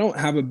 I don't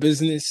have a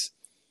business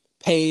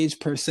page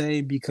per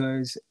se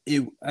because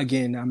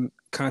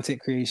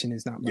content creation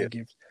is not my Yeah.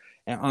 gift.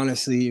 And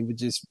honestly,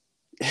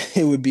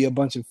 it would be a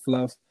bunch of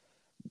fluff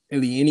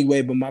really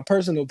anyway. But my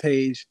personal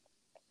page,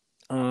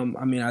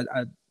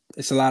 I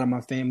it's a lot of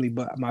my family,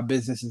 but my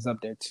business is up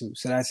there too.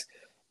 So that's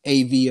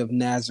AV of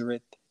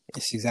Nazareth.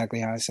 It's exactly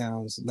how it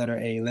sounds. Letter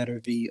A,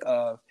 letter V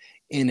of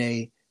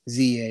NAZARETH,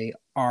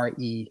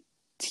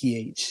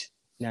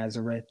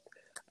 Nazareth.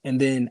 And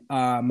then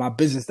my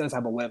business does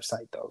have a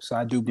website though, so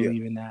I do Yeah.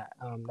 believe in that.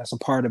 That's a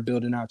part of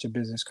building out your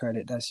business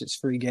credit. That's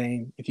just free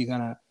game. If you're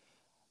gonna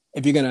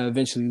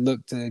eventually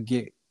look to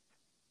get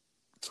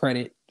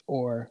credit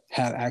or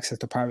have access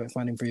to private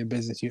funding for your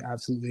business, you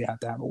absolutely have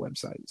to have a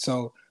website.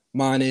 So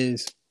mine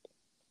is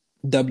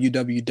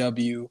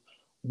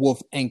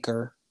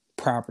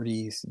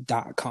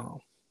www.wolfanchorproperties.com.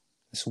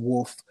 It's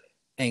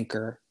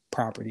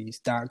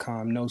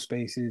wolfanchorproperties.com. No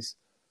spaces.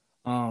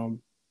 No,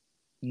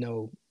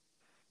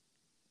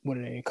 what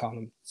do they call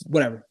them?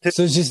 Whatever.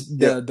 So it's just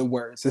the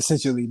words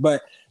essentially.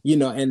 But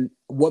and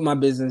what my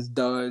business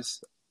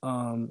does,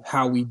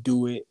 how we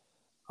do it,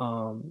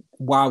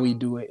 why we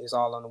do it is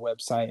all on the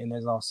website. And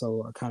there's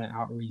also a kind of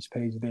outreach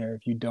page there.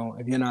 If you're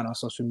not on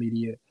social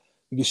media,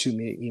 you can shoot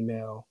me an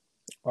email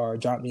or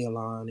drop me a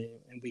line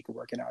and we can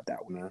work it out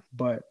that way.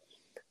 But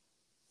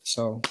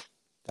so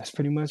that's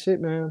pretty much it,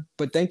 man.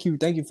 But thank you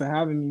for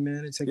having me,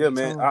 man. And taking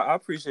man. time. I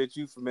appreciate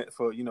you for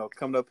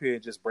coming up here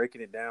and just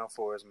breaking it down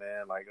for us,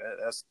 man. Like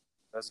that's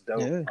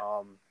dope. Yeah.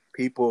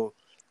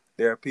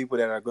 There are people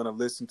that are gonna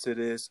listen to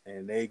this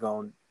and they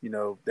gonna,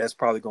 that's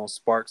probably gonna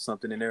spark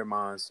something in their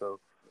mind. So,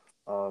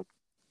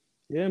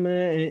 yeah,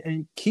 man,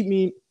 and keep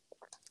me.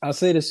 I'll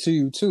say this to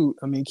you too.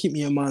 I mean, keep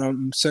me in mind.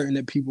 I'm certain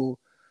that people,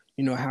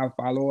 have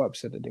follow up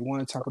so that they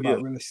want to talk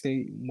about real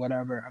estate,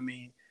 whatever. I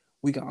mean,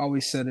 we can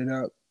always set it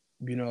up.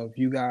 If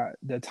you got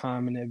the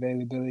time and the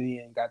availability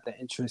and got the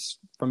interest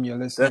from your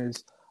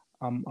listeners,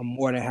 I'm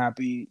more than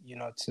happy,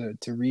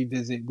 to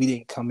revisit. We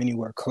didn't come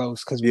anywhere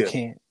close because we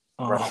can't.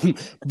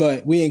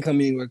 But we didn't come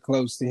anywhere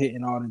close to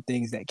hitting all the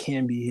things that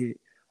can be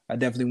hit. I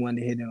definitely wanted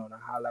to hit it on a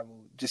high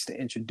level just to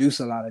introduce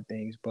a lot of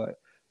things. But,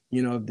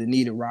 if the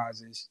need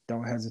arises,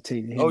 don't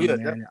hesitate to hit me,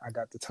 man. I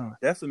got the time.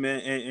 Definitely, man.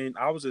 And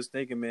I was just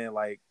thinking, man,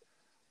 like,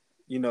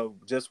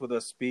 just with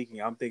us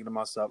speaking, I'm thinking to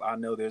myself, I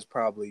know there's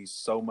probably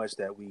so much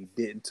that we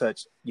didn't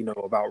touch,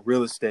 about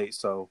real estate.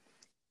 So,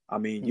 I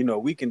mean,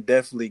 we can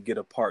definitely get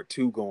a part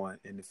 2 going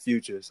in the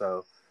future.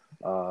 So,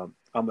 I'm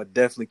going to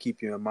definitely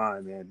keep you in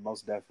mind, man.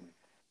 Most definitely.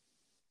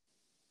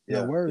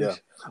 No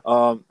worries.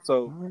 Yeah.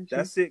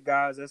 That's it,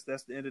 guys.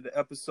 That's the end of the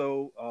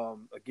episode.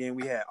 Again,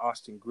 we had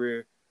Austin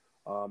Greer.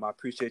 I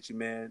appreciate you,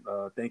 man.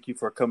 Thank you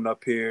for coming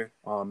up here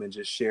and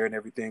just sharing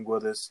everything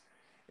with us.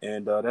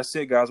 And that's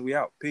it, guys. We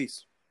out.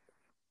 Peace.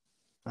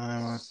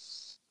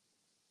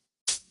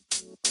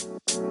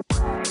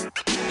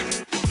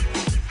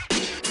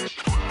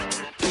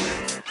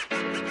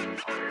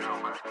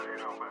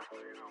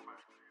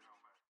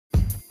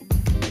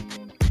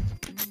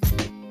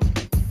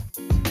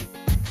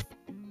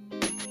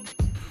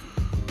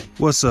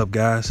 What's up,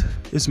 guys?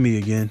 It's me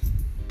again.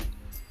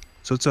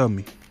 So tell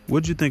me,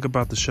 what'd you think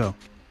about the show?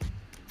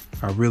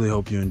 I really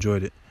hope you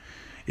enjoyed it.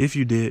 If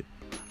you did,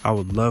 I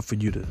would love for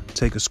you to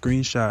take a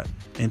screenshot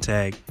and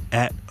tag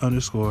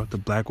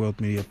 @_the Black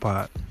Wealth Media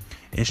Pod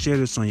and share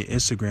this on your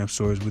Instagram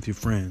stories with your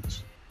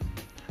friends.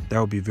 That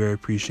would be very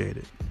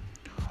appreciated.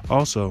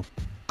 Also,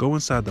 go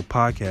inside the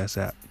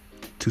podcast app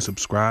to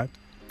subscribe,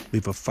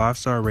 leave a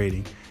 5-star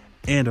rating,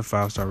 and a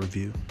 5-star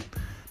review.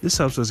 This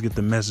helps us get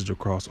the message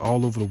across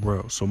all over the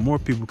world so more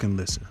people can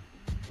listen.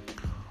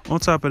 On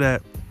top of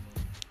that,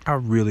 I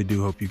really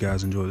do hope you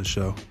guys enjoy the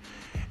show.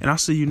 And I'll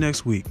see you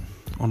next week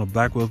on the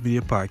Black Wealth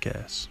Media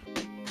Podcast.